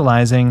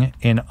specializing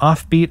in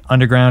offbeat,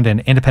 underground,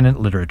 and independent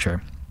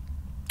literature.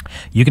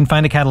 You can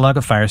find a catalog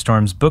of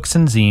Firestorm's books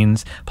and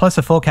zines, plus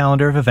a full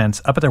calendar of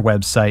events up at their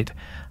website,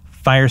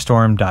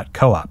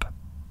 firestorm.coop.